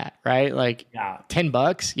have that, right? Like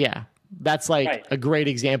 $10. Yeah. That's like a great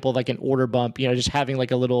example of like an order bump, just having like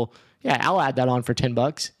a little, I'll add that on for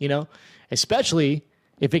 $10, especially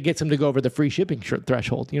if it gets them to go over the free shipping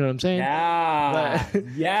threshold. You know what I'm saying? Yeah.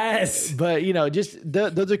 Yes. But, just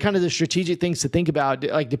those are kind of the strategic things to think about.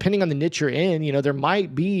 Like depending on the niche you're in, there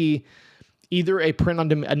might be either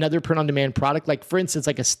another print on demand product. Like for instance,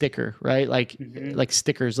 like a sticker, right? Like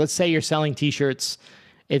stickers. Let's say you're selling t-shirts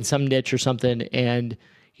in some niche or something, and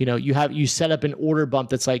you set up an order bump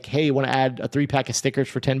that's like, hey, you want to add a 3-pack of stickers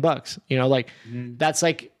for $10, that's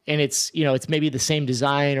like, and it's, it's maybe the same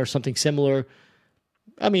design or something similar.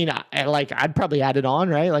 I mean, I'd probably add it on,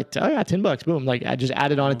 right? Like, oh yeah, $10, boom. Like I just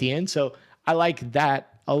add it on at the end. So I like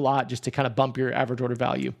that a lot, just to kind of bump your average order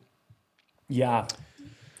value. Yeah.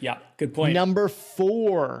 Yeah. Good point. Number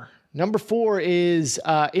four is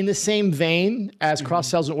in the same vein as cross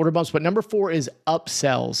sales and order bumps, but number 4 is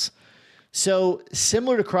upsells. So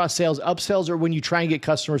similar to cross sales, upsells are when you try and get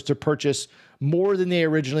customers to purchase more than they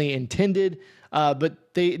originally intended.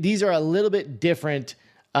 But these are a little bit different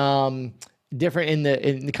in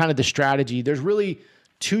the kind of the strategy. There's really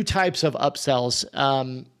 2 types of upsells.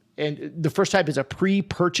 And the first type is a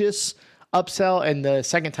pre-purchase upsell, and the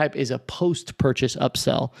second type is a post-purchase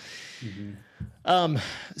upsell.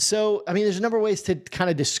 So, I mean, there's a number of ways to kind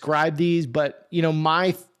of describe these, but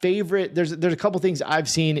my favorite, there's a couple things I've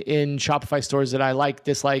seen in Shopify stores that I like,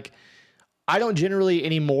 dislike. I don't generally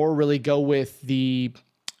anymore really go with the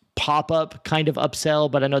pop-up kind of upsell,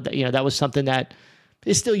 but I know that, that was something that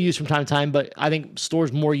is still used from time to time, but I think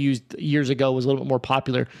stores more used years ago was a little bit more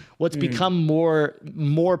popular. What's become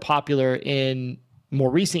more popular in more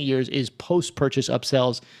recent years is post-purchase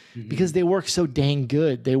upsells, because they work so dang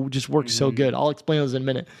good. They just work so good. I'll explain those in a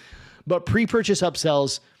minute. But pre-purchase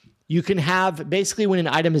upsells, you can have basically when an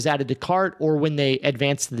item is added to cart or when they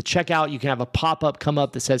advance to the checkout, you can have a pop-up come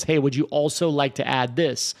up that says, hey, would you also like to add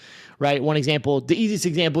this, right? One example, the easiest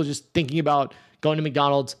example is just thinking about going to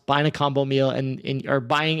McDonald's, buying a combo meal or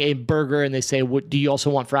buying a burger, and they say, do you also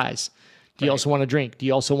want fries? Do you also want a drink? Do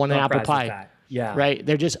you also want an apple pie? Yeah. Right.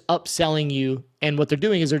 They're just upselling you. And what they're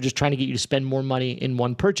doing is they're just trying to get you to spend more money in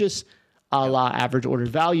one purchase. a la average order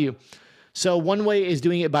value. So one way is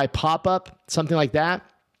doing it by pop-up, something like that.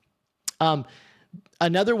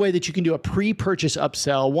 Another way that you can do a pre-purchase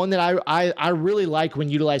upsell, one that I really like when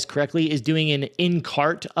utilized correctly, is doing an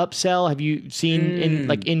in-cart upsell. Have you seen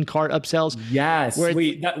in-cart upsells? Yes,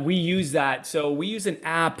 we use that. So we use an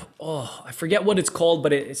app. Oh, I forget what it's called,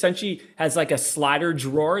 but it essentially has like a slider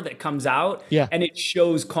drawer that comes out, and it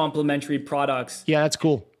shows complementary products. Yeah, that's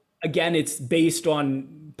cool. Again, it's based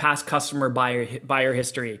on past customer buyer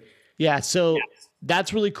history. Yeah, so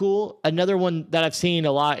that's really cool. Another one that I've seen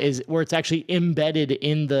a lot is where it's actually embedded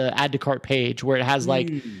in the add to cart page, where it has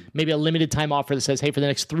like maybe a limited time offer that says, hey, for the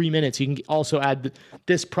next 3 minutes, you can also add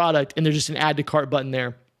this product, and there's just an add to cart button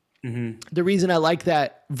there. The reason I like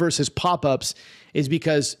that versus pop-ups is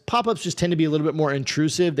because pop-ups just tend to be a little bit more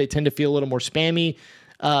intrusive. They tend to feel a little more spammy.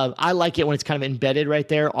 I like it when it's kind of embedded right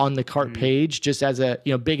there on the cart page, just as a,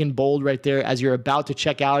 big and bold right there as you're about to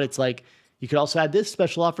check out. It's like, you could also add this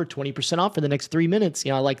special offer, 20% off for the next 3 minutes.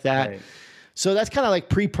 I like that. Right. So that's kind of like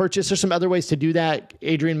pre-purchase. There's some other ways to do that.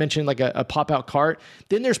 Adrian mentioned like a pop-out cart.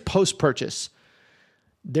 Then there's post-purchase.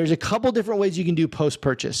 There's a couple different ways you can do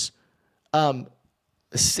post-purchase. And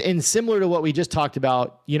similar to what we just talked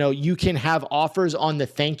about, you can have offers on the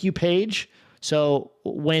thank you page. So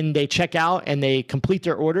when they check out and they complete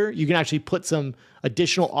their order, you can actually put some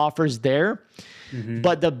additional offers there.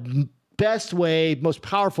 But the best way, most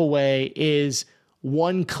powerful way is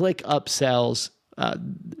one-click upsells.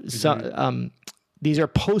 These are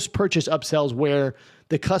post-purchase upsells where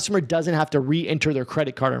the customer doesn't have to re-enter their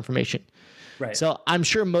credit card information. Right. So I'm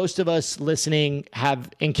sure most of us listening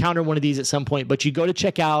have encountered one of these at some point, but you go to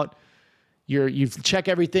checkout, you check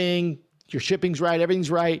everything, your shipping's right,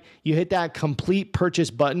 everything's right. You hit that complete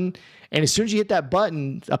purchase button, and as soon as you hit that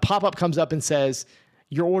button, a pop-up comes up and says,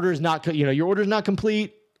 your order is not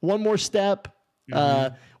complete. One more step.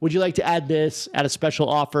 Would you like to add this at a special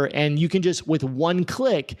offer? And you can just, with one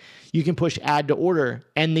click, you can push add to order,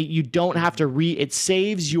 and you don't have to it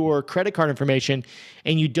saves your credit card information,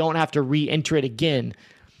 and you don't have to re-enter it again.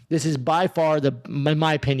 This is by far in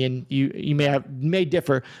my opinion, you may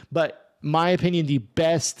differ, but my opinion, the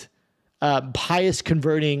best, highest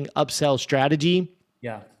converting upsell strategy.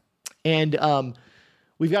 Yeah. And,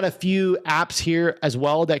 we've got a few apps here as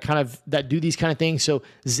well that do these kind of things. So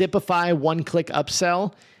Zipify one-click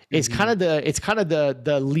upsell is kind of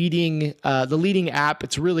the leading app.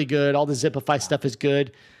 It's really good. All the Zipify stuff is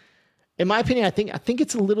good. In my opinion, I think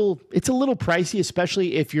it's a little pricey,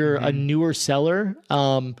 especially if you're a newer seller.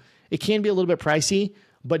 It can be a little bit pricey,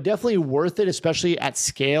 but definitely worth it, especially at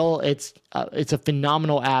scale. It's a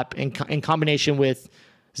phenomenal app, in combination with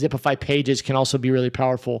Zipify pages can also be really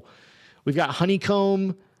powerful. We've got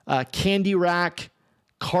Honeycomb, Candy Rack,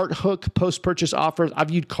 Cart Hook post-purchase offers.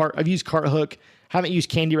 I've used Cart Hook. Haven't used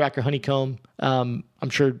Candy Rack or Honeycomb. I'm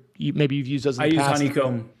sure maybe you've used those in the past. I use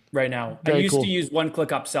Honeycomb right now. I used to use one-click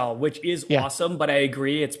upsell, which is awesome, but I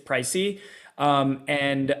agree it's pricey.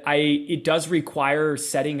 And it does require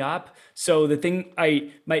setting up. So the thing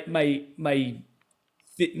my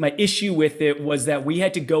issue with it was that we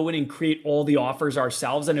had to go in and create all the offers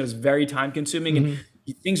ourselves, and it was very time consuming. And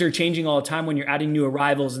things are changing all the time when you're adding new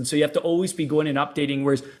arrivals. And so you have to always be going and updating,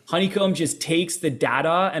 whereas Honeycomb just takes the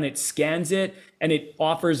data and it scans it and it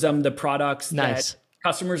offers them the products that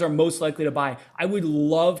customers are most likely to buy. I would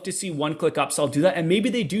love to see one-click upsell do that. And maybe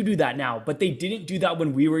they do that now, but they didn't do that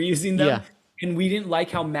when we were using them. Yeah. And we didn't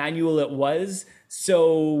like how manual it was.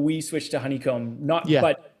 So we switched to Honeycomb.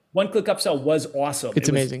 But one-click upsell was awesome. It's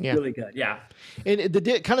amazing. Really good. Yeah. And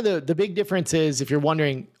the big difference is, if you're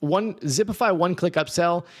wondering, Zipify one-click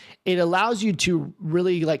upsell, it allows you to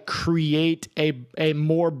really like create a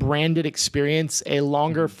more branded experience, a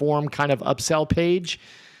longer form kind of upsell page.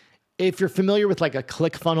 If you're familiar with like a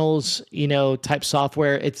ClickFunnels, type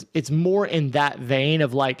software, it's more in that vein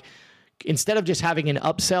of like, instead of just having an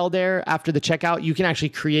upsell there after the checkout, you can actually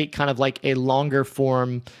create kind of like a longer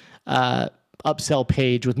form upsell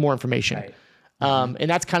page with more information. Right. And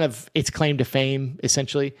that's kind of its claim to fame,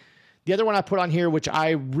 essentially. The other one I put on here, which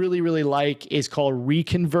I really, really like, is called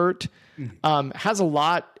Reconvert. It has a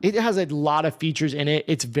lot of features in it.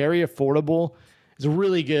 It's very affordable. It's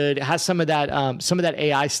really good. It has some of that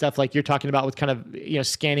AI stuff like you're talking about with kind of,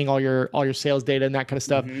 scanning all your sales data and that kind of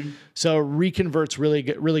stuff. So Reconvert's really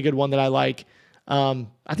good one that I like. I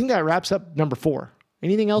think that wraps up number 4.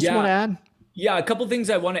 Anything else you want to add? Yeah, a couple things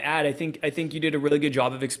I want to add. I think you did a really good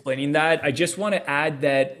job of explaining that. I just want to add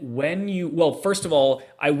that first of all,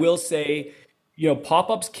 I will say,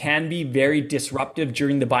 pop-ups can be very disruptive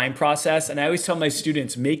during the buying process. And I always tell my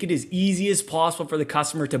students, make it as easy as possible for the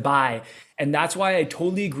customer to buy. And that's why I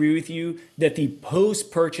totally agree with you that the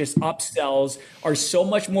post-purchase upsells are so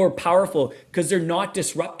much more powerful because they're not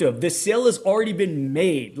disruptive. The sale has already been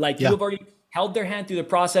made. Like you have already held their hand through the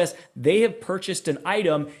process. They have purchased an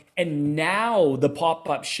item, and now the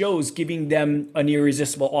pop-up shows giving them an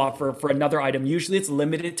irresistible offer for another item. Usually it's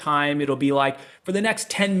limited time. It'll be like, for the next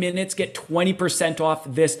 10 minutes, get 20% off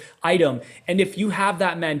this item. And if you have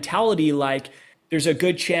that mentality, like, there's a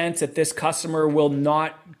good chance that this customer will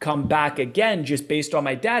not come back again just based on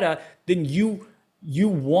my data, then you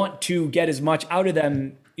want to get as much out of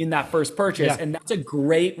them in that first purchase. Yeah. And that's a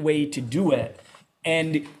great way to do it.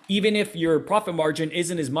 And even if your profit margin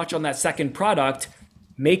isn't as much on that second product,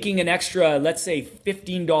 making an extra, let's say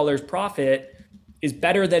 $15 profit is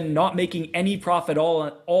better than not making any profit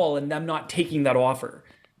all and them not taking that offer.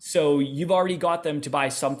 So you've already got them to buy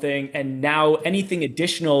something, and now anything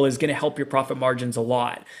additional is going to help your profit margins a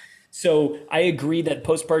lot. So I agree that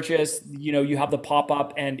post-purchase, you have the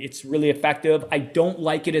pop-up and it's really effective. I don't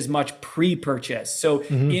like it as much pre-purchase. So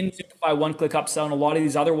in Simplify One-Click Upsell and a lot of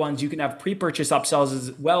these other ones, you can have pre-purchase upsells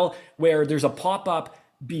as well, where there's a pop-up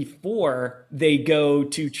before they go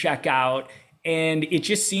to checkout. And it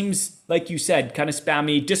just seems, like you said, kind of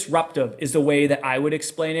spammy. Disruptive is the way that I would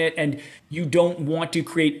explain it. And you don't want to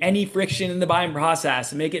create any friction in the buying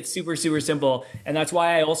process and make it super, super simple. And that's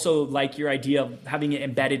why I also like your idea of having it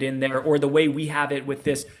embedded in there, or the way we have it with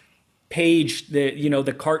this page,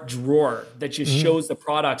 the cart drawer that just shows the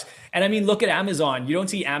products. And I mean, look at Amazon. You don't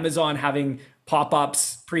see Amazon having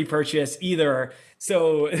pop-ups pre-purchase either.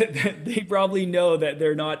 So they probably know that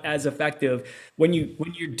they're not as effective. When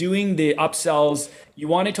you're doing the upsells, you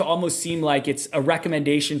want it to almost seem like it's a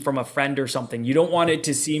recommendation from a friend or something. You don't want it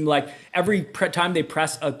to seem like every time they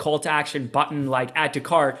press a call to action button, like add to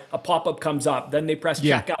cart, a pop-up comes up. Then they press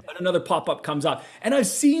checkout, and another pop-up comes up. And I've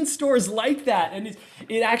seen stores like that, and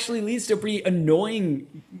it actually leads to a pretty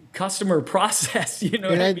annoying customer process.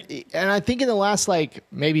 And I think in the last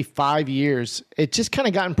maybe 5 years, it just kind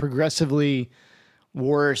of gotten progressively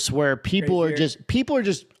worse, where people are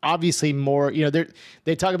just obviously more,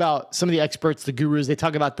 they talk about, some of the experts, the gurus, they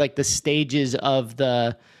talk about the stages of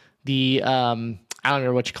the I don't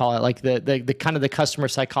know what you call it, the kind of the customer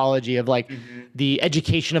psychology of the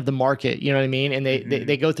education of the market, you know what I mean? And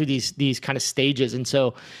they go through these kind of stages. And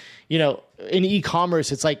so, in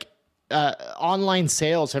e-commerce, it's online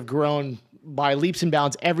sales have grown by leaps and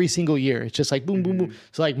bounds every single year. It's just boom, boom, boom.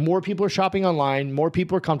 So more people are shopping online, more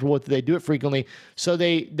people are comfortable with it, they do it frequently. So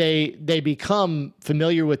they become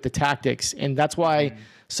familiar with the tactics. And that's why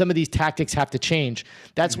some of these tactics have to change.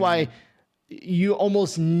 That's why you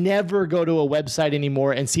almost never go to a website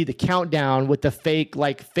anymore and see the countdown with the fake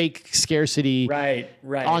scarcity right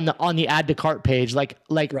on the add to cart page,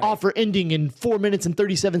 offer ending in 4 minutes and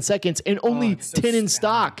 37 seconds and only 10 in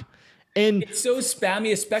stock. And it's so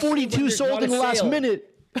spammy, especially 42 sold in the last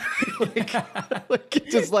minute.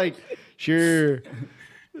 Just sure.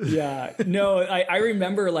 Yeah, no, I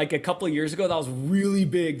remember a couple of years ago, that was really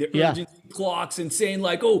big. The urgency clocks and saying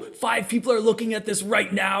 5 people are looking at this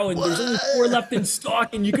right now, and there's only 4 left in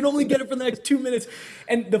stock, and you can only get it for the next 2 minutes.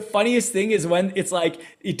 And the funniest thing is when it's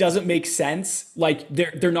it doesn't make sense.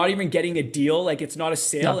 They're not even getting a deal. It's not a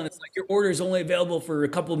sale, and it's your order is only available for a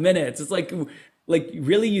couple of minutes. It's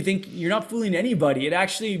really, you think you're not fooling anybody? It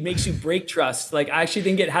actually makes you break trust. I actually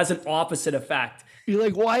think it has an opposite effect. You're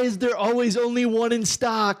why is there always only one in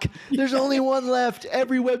stock? There's only one left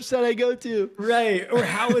every website I go to. Right. Or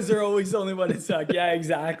how is there always only one in stock? Yeah,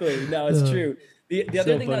 exactly. No, it's true. The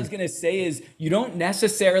other thing funny. I was going to say is you don't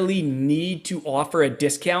necessarily need to offer a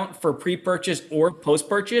discount for pre-purchase or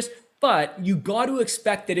post-purchase, but you got to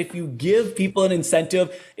expect that if you give people an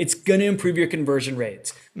incentive, it's going to improve your conversion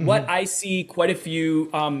rates. What I see quite a few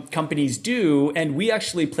companies do, and we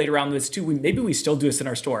actually played around with this too, maybe we still do this in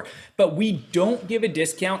our store, but we don't give a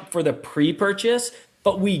discount for the pre-purchase,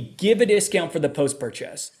 but we give a discount for the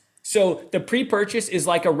post-purchase. So the pre-purchase is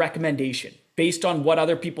like a recommendation based on what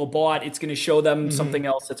other people bought. It's going to show them something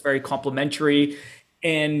else that's very complimentary.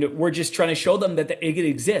 And we're just trying to show them that it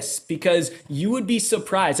exists, because you would be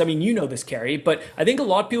surprised. I mean, you know this, Carrie, but I think a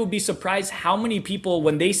lot of people would be surprised how many people,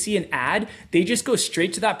 when they see an ad, they just go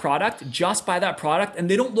straight to that product, just buy that product, and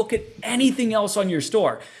they don't look at anything else on your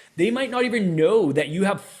store. They might not even know that you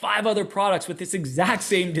have 5 other products with this exact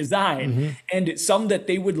same design and some that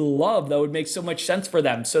they would love that would make so much sense for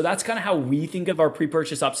them. So that's kind of how we think of our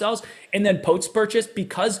pre-purchase upsells. And then post-purchase,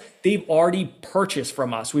 because they've already purchased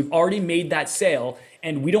from us, we've already made that sale,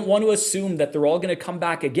 and we don't want to assume that they're all going to come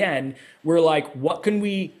back again. We're what can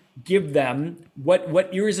we give them?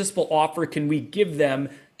 What irresistible offer can we give them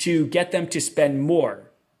to get them to spend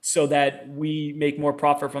more so that we make more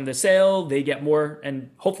profit from the sale, they get more, and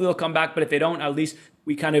hopefully they'll come back. But if they don't, at least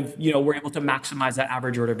we kind of, we're able to maximize that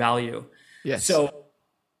average order value. Yes. So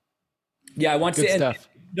yeah, I want to Good say, and stuff.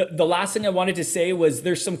 the last thing I wanted to say was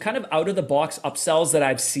there's some kind of out of the box upsells that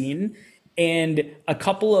I've seen. And a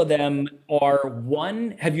couple of them are,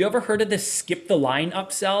 one, have you ever heard of the skip the line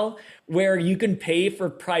upsell where you can pay for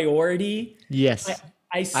priority? Yes.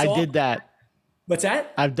 I I did that. What's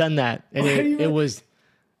that? I've done that. And it was,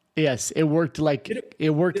 yes, it worked like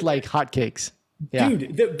hotcakes. Yeah.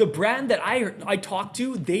 Dude, the brand that I talked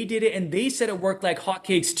to, they did it and they said it worked like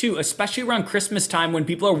hotcakes too, especially around Christmas time when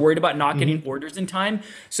people are worried about not getting orders in time.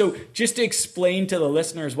 So just to explain to the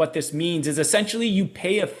listeners what this means is essentially you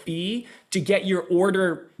pay a fee to get your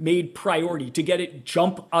order made priority, to get it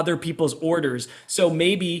jump other people's orders. So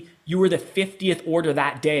maybe you were the 50th order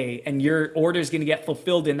that day and your order is going to get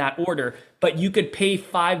fulfilled in that order, but you could pay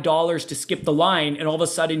 $5 to skip the line and all of a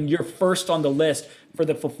sudden you're first on the list for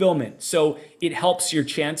the fulfillment. So it helps your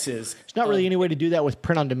chances. There's not really any way to do that with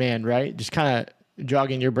print on demand, right? Just kind of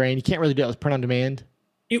jogging your brain. You can't really do that with print on demand.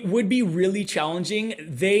 It would be really challenging.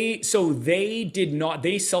 They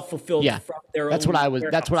self-fulfilled from their own. That's what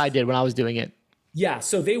I did when I was doing it. Yeah,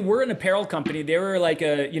 so they were an apparel company. They were like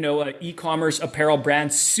a e-commerce apparel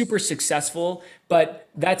brand, super successful. But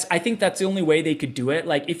I think that's the only way they could do it.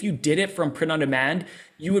 Like if you did it from print on demand,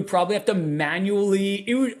 you would probably have to manually.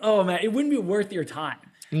 It wouldn't be worth your time.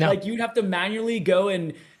 No. Like you'd have to manually go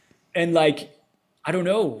and like, I don't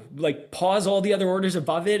know, like pause all the other orders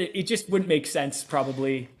above it. It just wouldn't make sense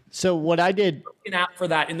probably. So what I did, An app for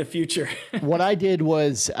that in the future. what I did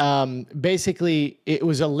was basically it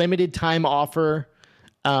was a limited time offer.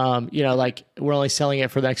 Like we're only selling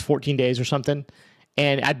it for the next 14 days or something.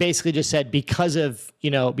 And I basically just said because of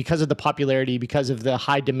the popularity, because of the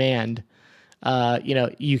high demand,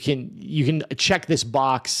 you can check this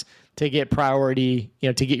box to get priority,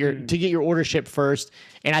 to get your order shipped first.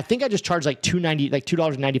 And I think I just charged like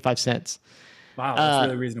 $2.95. Wow, that's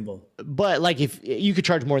really reasonable. But like if you could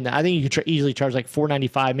charge more than that, I think you could easily charge like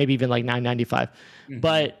 $4.95, maybe even like $9.95.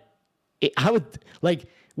 But I would like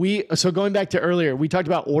so going back to earlier, we talked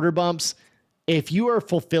about order bumps. If you are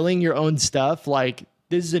fulfilling your own stuff, like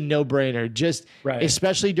this is a no-brainer. Just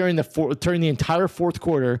especially during the entire fourth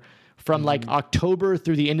quarter, from like October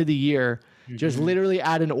through the end of the year, just literally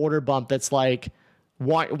add an order bump that's like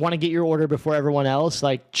want to get your order before everyone else.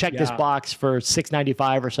 Like check this box for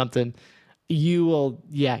 $6.95 or something. You will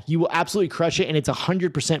absolutely crush it, and it's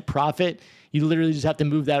 100% profit. You literally just have to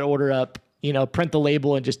move that order up, print the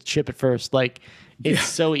label and just ship it first. Like it's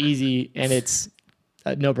so easy, and it's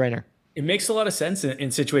a no-brainer. It makes a lot of sense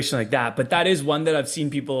in situations like that, but that is one that I've seen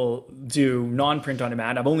people do non-print on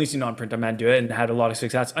demand. I've only seen non-print on demand do it and had a lot of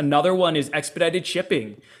success. Another one is expedited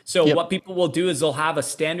shipping. So what people will do is they'll have a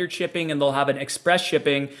standard shipping and they'll have an express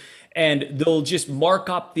shipping, and they'll just mark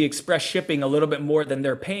up the express shipping a little bit more than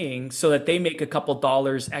they're paying so that they make a couple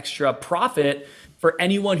dollars extra profit for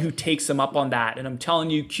anyone who takes them up on that. And I'm telling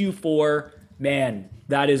you, Q4, man,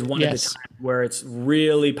 that is one of the times where it's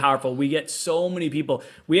really powerful. We get so many people.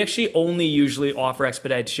 We actually only usually offer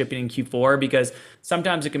expedited shipping in Q4 because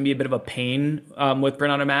sometimes it can be a bit of a pain with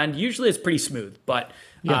print on demand. Usually it's pretty smooth, but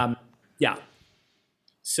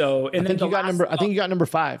So, and then I think you got number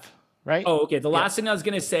 5. Right? Oh, okay. The last thing I was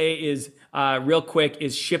going to say is real quick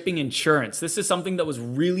is shipping insurance. This is something that was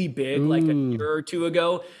really big like a year or two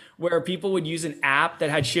ago, where people would use an app that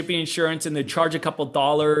had shipping insurance and they'd charge a couple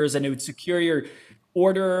dollars and it would secure your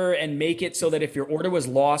order and make it so that if your order was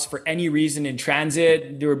lost for any reason in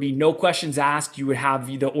transit, there would be no questions asked. You would have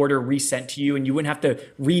the order resent to you and you wouldn't have to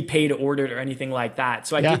repay to order it or anything like that.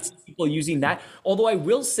 So I did see people using that. Although I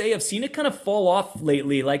will say I've seen it kind of fall off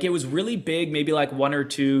lately. Like it was really big maybe like 1 or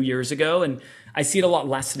 2 years ago, and I see it a lot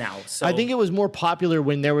less now. So I think it was more popular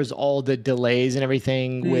when there was all the delays and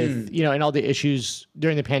everything with, and all the issues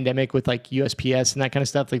during the pandemic with like USPS and that kind of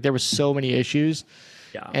stuff. Like there was so many issues.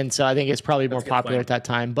 Yeah. And so I think it's probably more popular at that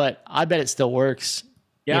time, but I bet it still works.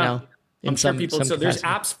 Yeah. I'm sure people, so there's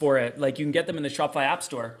apps for it. Like you can get them in the Shopify App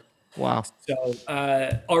Store. Wow. So,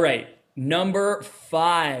 all right. Number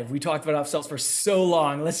 5, we talked about upsells for so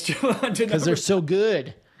long. Let's jump on to because they're so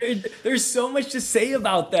good. There's so much to say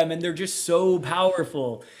about them and they're just so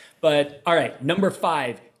powerful. But all right, number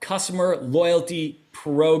 5, customer loyalty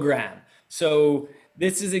program. So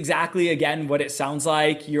this is exactly, again, what it sounds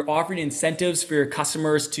like. You're offering incentives for your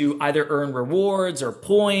customers to either earn rewards or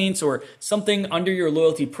points or something under your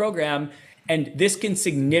loyalty program. And this can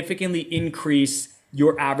significantly increase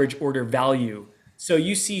your average order value. So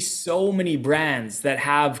you see so many brands that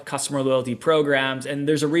have customer loyalty programs, and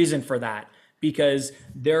there's a reason for that because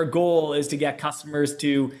their goal is to get customers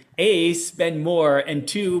to A, spend more, and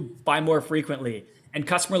two, buy more frequently. And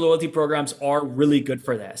customer loyalty programs are really good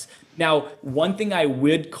for this. Now, one thing I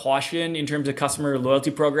would caution in terms of customer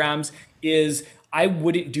loyalty programs is I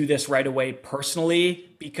wouldn't do this right away personally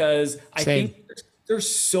because I Same. think there's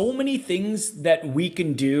so many things that we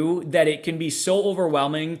can do that it can be so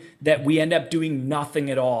overwhelming that we end up doing nothing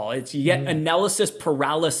at all. It's yet analysis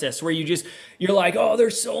paralysis where you're like, oh,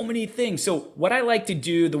 there's so many things. So what I like to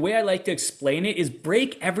do, the way I like to explain it is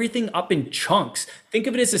break everything up in chunks. Think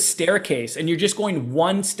of it as a staircase and you're just going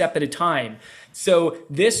one step at a time. So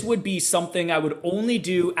this would be something I would only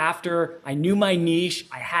do after I knew my niche,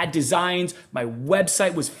 I had designs, my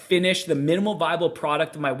website was finished, the minimal viable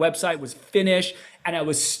product of my website was finished, and I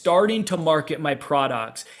was starting to market my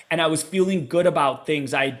products, and I was feeling good about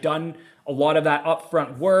things. I had done a lot of that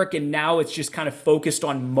upfront work, and now it's just kind of focused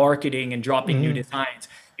on marketing and dropping new designs.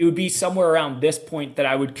 It would be somewhere around this point that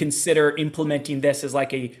I would consider implementing this as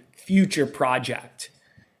like a future project.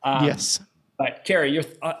 Yes. But Carrie,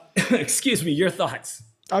 excuse me, your thoughts.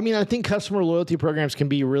 I mean, I think customer loyalty programs can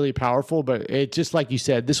be really powerful, but it just like you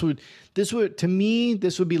said, this would to me,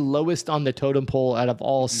 this would be lowest on the totem pole out of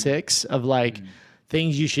all six of like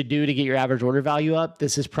things you should do to get your average order value up.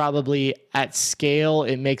 This is probably at scale.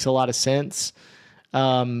 It makes a lot of sense.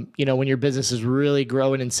 When your business is really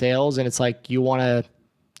growing in sales and it's like you want to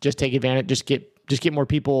just take advantage, just get more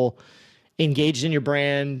people engaged in your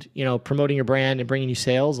brand, promoting your brand and bringing you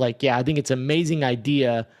sales. Like, yeah, I think it's an amazing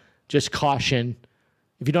idea. Just caution.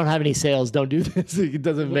 If you don't have any sales, don't do this. It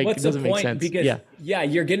doesn't make sense. Because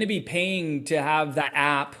you're going to be paying to have that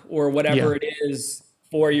app or whatever it is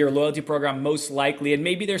for your loyalty program, most likely. And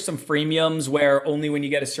maybe there's some freemiums where only when you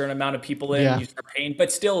get a certain amount of people in, you start paying.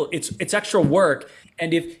 But still, it's extra work.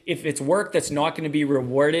 And if it's work that's not going to be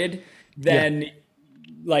rewarded, then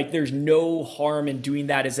like there's no harm in doing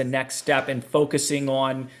that as a next step and focusing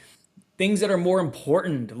on things that are more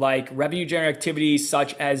important, like revenue generating activities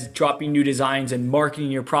such as dropping new designs and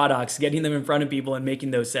marketing your products, getting them in front of people and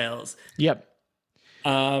making those sales. Yep.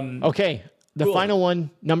 Okay. The final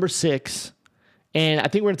one, number 6. And I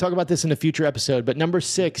think we're going to talk about this in a future episode, but number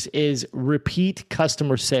 6 is repeat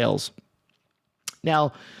customer sales.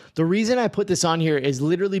 Now, the reason I put this on here is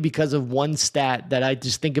literally because of one stat that I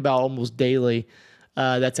just think about almost daily.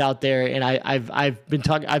 That's out there, and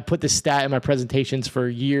I've put this stat in my presentations for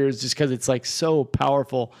years just because it's like so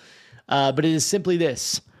powerful. But it is simply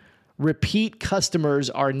this: repeat customers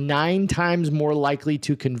are 9 times more likely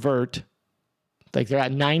to convert. Like they're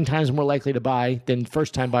at 9 times more likely to buy than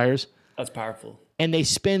first-time buyers. That's powerful. And they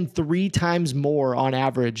spend 3 times more on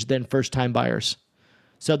average than first-time buyers.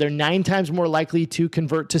 So they're 9 times more likely to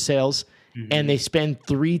convert to sales, and they spend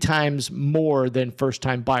 3 times more than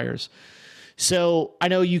first-time buyers. So I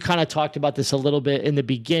know you kind of talked about this a little bit in the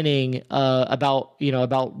beginning about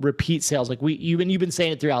repeat sales. Like you've been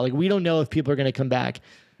saying it throughout. Like we don't know if people are going to come back.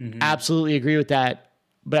 Absolutely agree with that.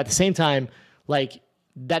 But at the same time, like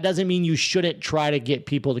that doesn't mean you shouldn't try to get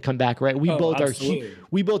people to come back, right? We both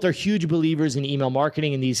are huge believers in email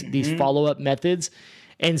marketing and these follow-up methods.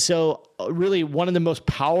 And so really one of the most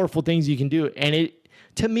powerful things you can do, and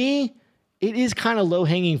to me, it is kind of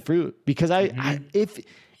low-hanging fruit because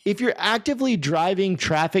if you're actively driving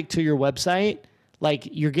traffic to your website, like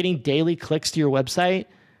you're getting daily clicks to your website,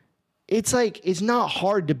 it's not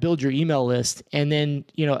hard to build your email list and then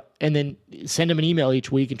send them an email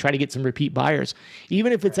each week and try to get some repeat buyers,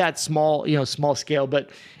 even if it's at small scale. But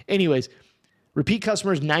anyways, repeat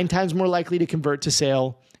customers 9 times more likely to convert to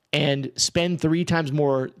sale and spend 3 times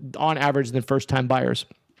more on average than first time buyers.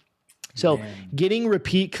 So getting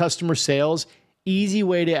repeat customer sales, easy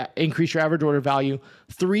way to increase your average order value.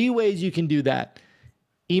 3 ways you can do that.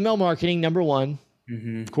 Email marketing, number 1,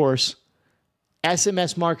 of course.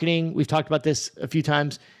 SMS marketing, we've talked about this a few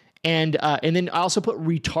times. And then I also put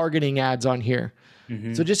retargeting ads on here.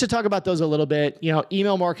 So just to talk about those a little bit,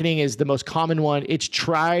 email marketing is the most common one. It's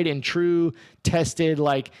tried and true, tested.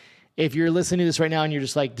 Like if you're listening to this right now and you're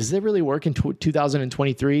just like, does it really work in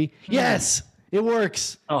 2023? Yes, it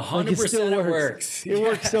works. 100% it works. It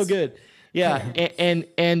works so good. Yeah. And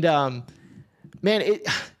man,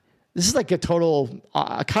 this is like a total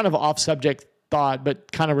kind of off subject thought, but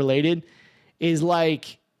kind of related is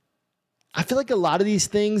like, I feel like a lot of these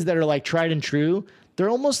things that are like tried and true, they're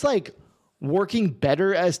almost like working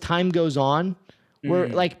better as time goes on where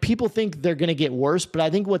like people think they're going to get worse. But I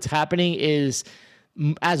think what's happening is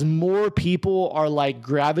as more people are like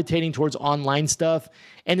gravitating towards online stuff,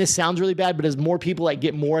 and this sounds really bad, but as more people like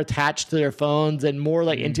get more attached to their phones and more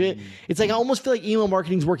like into it, it's like I almost feel like email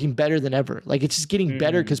marketing is working better than ever. Like it's just getting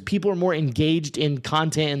better because people are more engaged in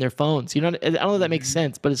content in their phones. You know, I don't know if that makes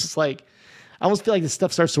sense, but it's just like I almost feel like this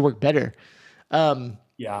stuff starts to work better.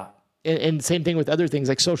 Yeah. And same thing with other things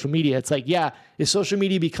like social media. It's like, yeah, is social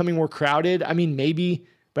media becoming more crowded? I mean, maybe,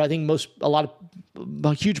 but I think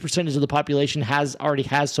a huge percentage of the population already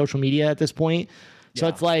has social media at this point. So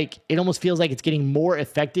it's like, it almost feels like it's getting more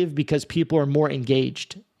effective because people are more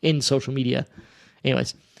engaged in social media.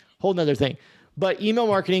 Anyways, whole nother thing. But email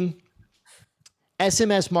marketing,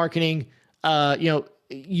 SMS marketing,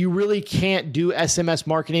 you really can't do SMS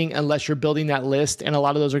marketing unless you're building that list. And a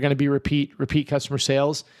lot of those are going to be repeat customer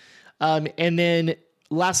sales. And then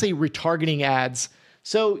lastly, retargeting ads.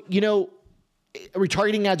 So,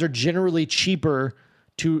 retargeting ads are generally cheaper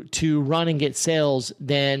to run and get sales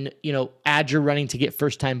than, ads you're running to get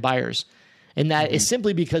first-time buyers. And that is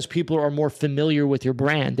simply because people are more familiar with your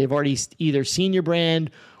brand. They've already either seen your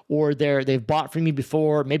brand or they've bought from you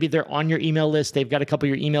before. Maybe they're on your email list. They've got a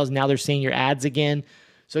couple of your emails. Now they're seeing your ads again.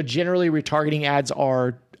 So generally retargeting ads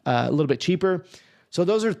are a little bit cheaper. So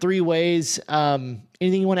those are 3 ways.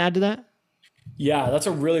 Anything you want to add to that? Yeah, that's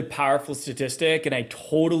a really powerful statistic, and I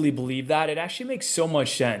totally believe that. It actually makes so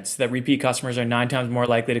much sense that repeat customers are 9 times more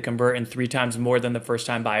likely to convert and 3 times more than the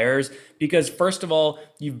first-time buyers. Because first of all,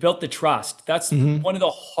 you've built the trust. That's one of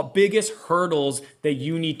the biggest hurdles that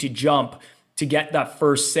you need to jump to get that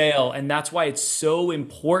first sale, and that's why it's so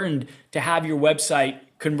important to have your website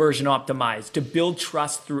conversion optimized, to build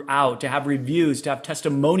trust throughout, to have reviews, to have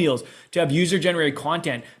testimonials, to have user generated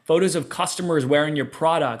content, photos of customers wearing your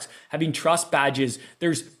products, having trust badges.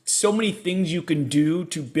 There's so many things you can do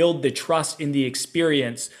to build the trust in the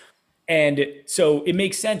experience. And so it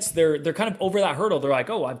makes sense. They're kind of over that hurdle. They're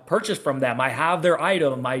like, oh, I've purchased from them. I have their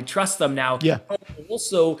item. I trust them now. Yeah. But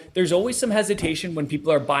also, there's always some hesitation when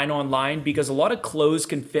people are buying online because a lot of clothes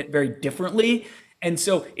can fit very differently. And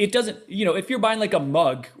so it doesn't, if you're buying like a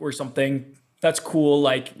mug or something, that's cool.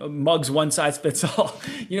 Like mugs, one size fits all.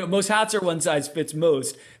 Most hats are one size fits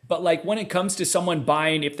most. But like when it comes to someone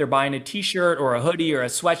buying, if they're buying a t-shirt or a hoodie or a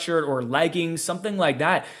sweatshirt or leggings, something like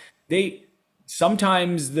that,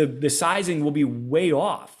 sometimes the sizing will be way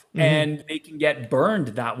off and they can get burned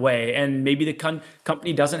that way. And maybe the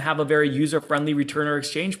company doesn't have a very user-friendly return or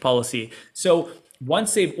exchange policy. So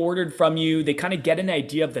once they've ordered from you, they kind of get an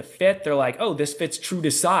idea of the fit. They're like, oh, this fits true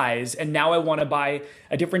to size. And now I want to buy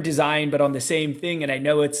a different design, but on the same thing. And I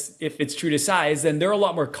know if it's true to size, then they're a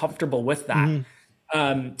lot more comfortable with that.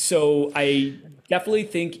 So I definitely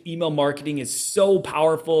think email marketing is so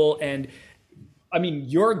powerful. And I mean,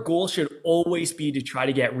 your goal should always be to try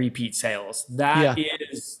to get repeat sales. That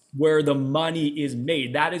is where the money is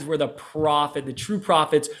made. That is where the true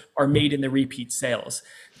profits are made in the repeat sales.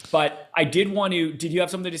 But I did you have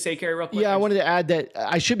something to say, Carey, real quick? Yeah, I wanted to add that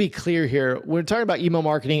I should be clear here. When we're talking about email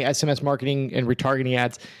marketing, SMS marketing, and retargeting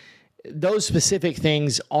ads, those specific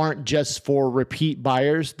things aren't just for repeat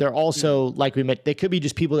buyers. They're also, like we met, they could be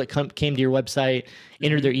just people that came to your website,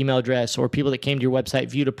 entered their email address, or people that came to your website,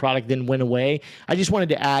 viewed a product, then went away. I just wanted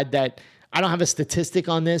to add that I don't have a statistic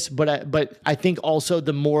on this, but I think also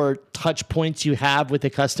the more touch points you have with the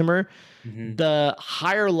customer, the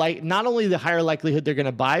higher not only the higher likelihood they're going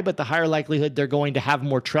to buy, but the higher likelihood they're going to have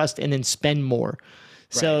more trust and then spend more. Right.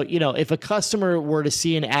 So, if a customer were to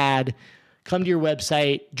see an ad, come to your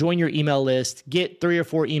website, join your email list, get 3 or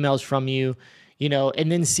 4 emails from you,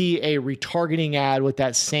 and then see a retargeting ad with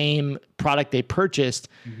that same product they purchased,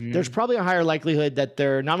 there's probably a higher likelihood that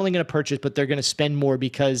they're not only going to purchase, but they're going to spend more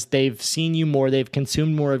because they've seen you more, they've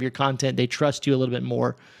consumed more of your content, they trust you a little bit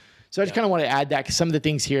more. So I just kind of want to add that because some of the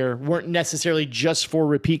things here weren't necessarily just for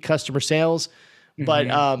repeat customer sales,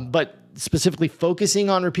 but specifically focusing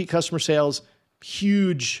on repeat customer sales,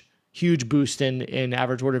 huge boost in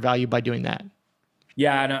average order value by doing that.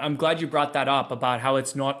 Yeah, and I'm glad you brought that up about how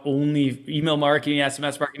it's not only email marketing,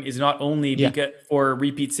 SMS marketing is not only for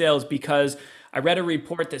repeat sales, because I read a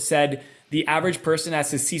report that said the average person has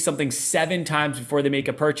to see something 7 times before they make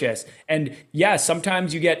a purchase. And yeah,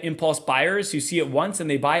 sometimes you get impulse buyers who see it once and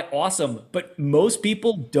they buy, awesome. But most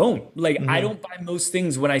people don't. Like I don't buy most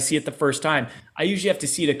things when I see it the first time. I usually have to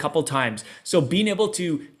see it a couple times. So being able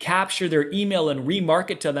to capture their email and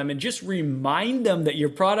remarket to them and just remind them that your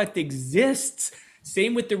product exists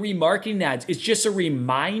Same with the remarketing ads. It's just a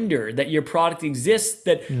reminder that your product exists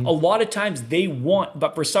that a lot of times they want,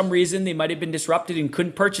 but for some reason they might have been disrupted and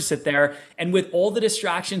couldn't purchase it there. And with all the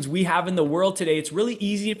distractions we have in the world today, it's really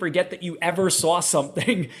easy to forget that you ever saw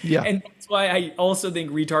something. Yeah. And that's why I also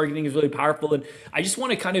think retargeting is really powerful. And I just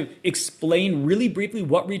want to kind of explain really briefly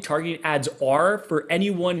what retargeting ads are for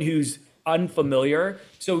anyone who's unfamiliar.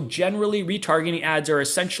 So generally, retargeting ads are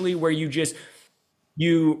essentially where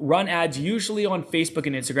you run ads usually on Facebook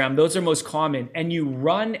and Instagram. Those are most common. And you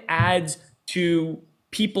run ads to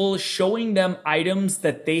people showing them items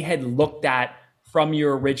that they had looked at from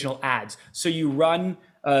your original ads. So you run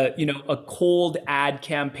a cold ad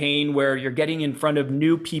campaign where you're getting in front of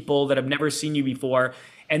new people that have never seen you before.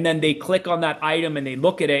 And then they click on that item and they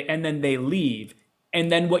look at it and then they leave. And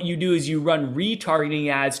then what you do is you run retargeting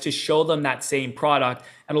ads to show them that same product.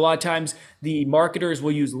 And a lot of times the marketers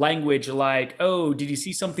will use language like, oh, did you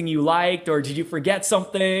see something you liked? Or did you forget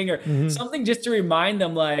something? Or something just to remind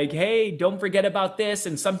them like, hey, don't forget about this.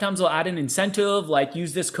 And sometimes they'll add an incentive like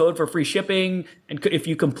use this code for free shipping. And if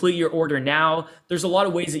you complete your order now, there's a lot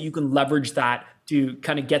of ways that you can leverage that to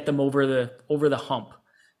kind of get them over the hump.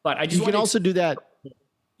 But I just you can also do that.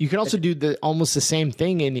 You can also do almost the same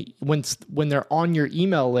thing when they're on your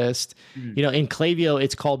email list. You know, in Klaviyo,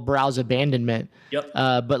 it's called browse abandonment. Yep.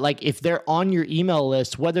 But like if they're on your email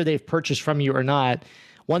list, whether they've purchased from you or not,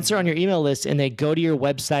 once they're on your email list and they go to your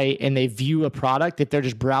website and they view a product, if they're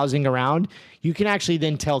just browsing around, you can actually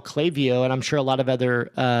then tell Klaviyo, and I'm sure a lot of other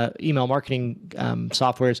email marketing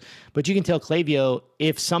softwares, but you can tell Klaviyo,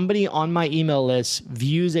 if somebody on my email list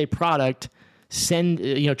views a product,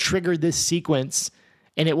 trigger this sequence.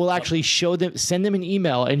 And it will actually send them an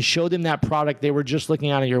email and show them that product they were just looking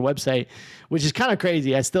at on your website, which is kind of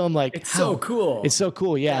crazy. I still am like, it's so cool. It's so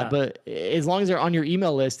cool. Yeah. But as long as they're on your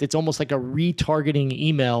email list, it's almost like a retargeting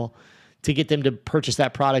email to get them to purchase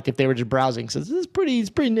that product if they were just browsing. So it's pretty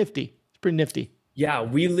nifty. It's pretty nifty. Yeah,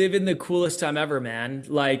 we live in the coolest time ever, man.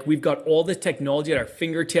 Like we've got all this technology at our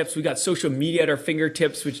fingertips. We got social media at our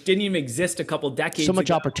fingertips, which didn't even exist a couple decades ago. So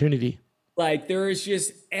much opportunity. Like there is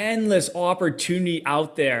just endless opportunity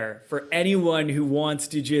out there for anyone who wants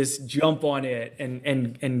to just jump on it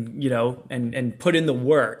and put in the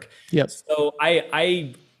work. Yep. So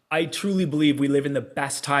I truly believe we live in the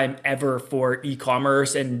best time ever for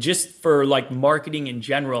e-commerce and just for like marketing in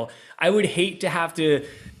general. I would hate to have to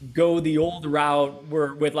go the old route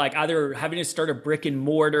with like either having to start a brick and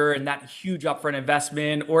mortar and that huge upfront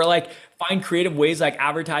investment, or like find creative ways like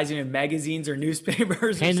advertising in magazines or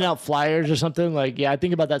newspapers. Handing out flyers or something. Like, yeah, I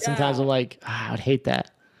think about that sometimes. I'm like, I would hate that.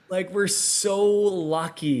 Like we're so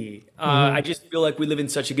lucky. I just feel like we live in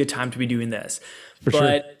such a good time to be doing this. For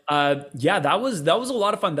sure. That was a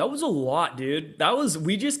lot of fun. That was a lot, dude.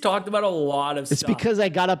 We just talked about a lot of stuff. It's because I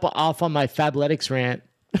got off on my Fabletics rant.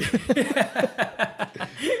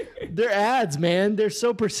 Their ads, man, they're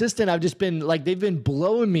so persistent. I've just been like, they've been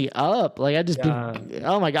blowing me up. Like been,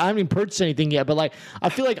 oh my God, I haven't even purchased anything yet, but like, I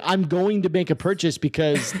feel like I'm going to make a purchase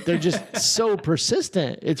because they're just so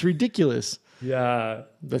persistent. It's ridiculous. Yeah.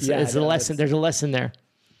 It's a lesson. There's a lesson there.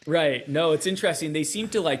 Right. No, it's interesting. They seem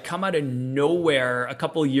to like come out of nowhere a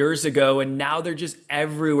couple years ago, and now they're just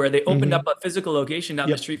everywhere. They opened up a physical location down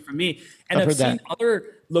the street from me, and I've seen other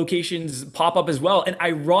locations pop up as well. And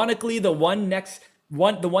ironically, the one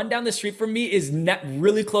down the street from me is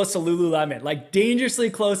really close to Lululemon, like dangerously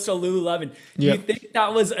close to Lululemon. You think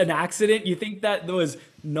that was an accident? You think that was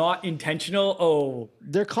not intentional? Oh,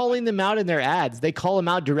 they're calling them out in their ads. They call them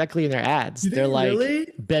out directly in their ads. They're like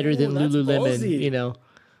really? Better than Lululemon, ballsy. You know.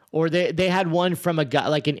 Or they had one from a guy,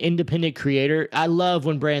 like an independent creator. I love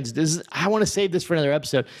when brands, I want to save this for another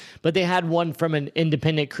episode, but they had one from an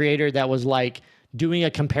independent creator that was like doing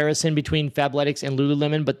a comparison between Fabletics and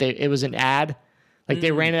Lululemon, but it was an ad. Like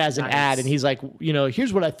they ran it as an ad, and he's like,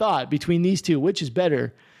 here's what I thought between these two, which is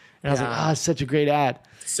better? And I was like, it's such a great ad.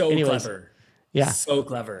 Clever. Yeah. So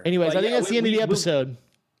clever. Anyways, I think that's the end of the episode.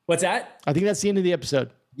 What's that? I think that's the end of the episode.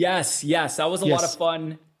 Yes. That was a lot of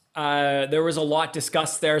fun. There was a lot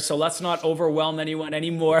discussed there, so let's not overwhelm anyone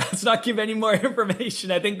anymore. Let's not give any more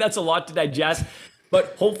information. I think that's a lot to digest,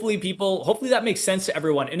 but hopefully that makes sense to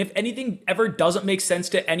everyone. And if anything ever doesn't make sense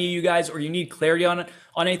to any of you guys, or you need clarity on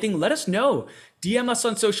anything, let us know. DM us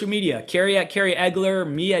on social media, Carrie at Carrie Egler,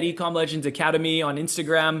 me at Ecom Legends Academy on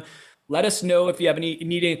Instagram. Let us know if you have need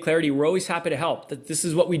any clarity. We're always happy to help. This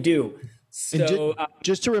is what we do. So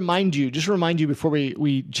just to remind you before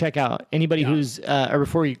we check out anybody who's or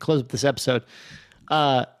before we close up this episode,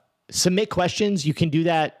 submit questions. You can do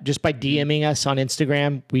that just by DMing us on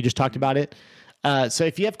Instagram. We just talked about it. So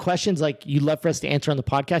if you have questions like you'd love for us to answer on the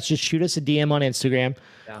podcast, just shoot us a DM on Instagram.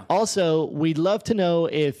 Yeah. Also, we'd love to know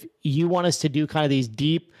if you want us to do kind of these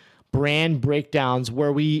deep brand breakdowns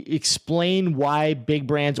where we explain why big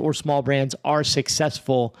brands or small brands are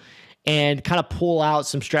successful and kind of pull out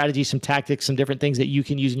some strategies, some tactics, some different things that you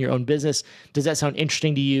can use in your own business. Does that sound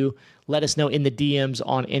interesting to you? Let us know in the DMs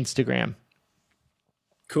on Instagram.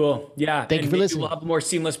 Cool. Yeah. Thank you for listening. We'll have a more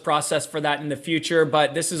seamless process for that in the future,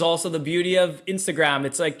 but this is also the beauty of Instagram.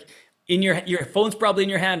 It's like in your phone's probably in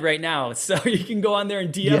your hand right now. So you can go on there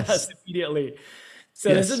and DM us immediately.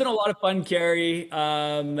 So this has been a lot of fun, Carey.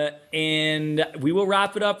 And we will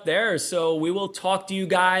wrap it up there. So we will talk to you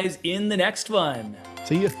guys in the next one.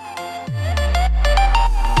 See you.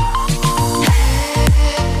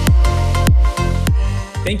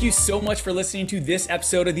 Thank you so much for listening to this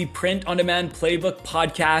episode of the Print on Demand Playbook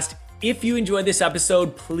podcast. If you enjoyed this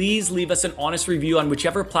episode, please leave us an honest review on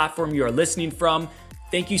whichever platform you are listening from.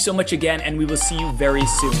 Thank you so much again, and we will see you very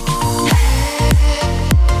soon.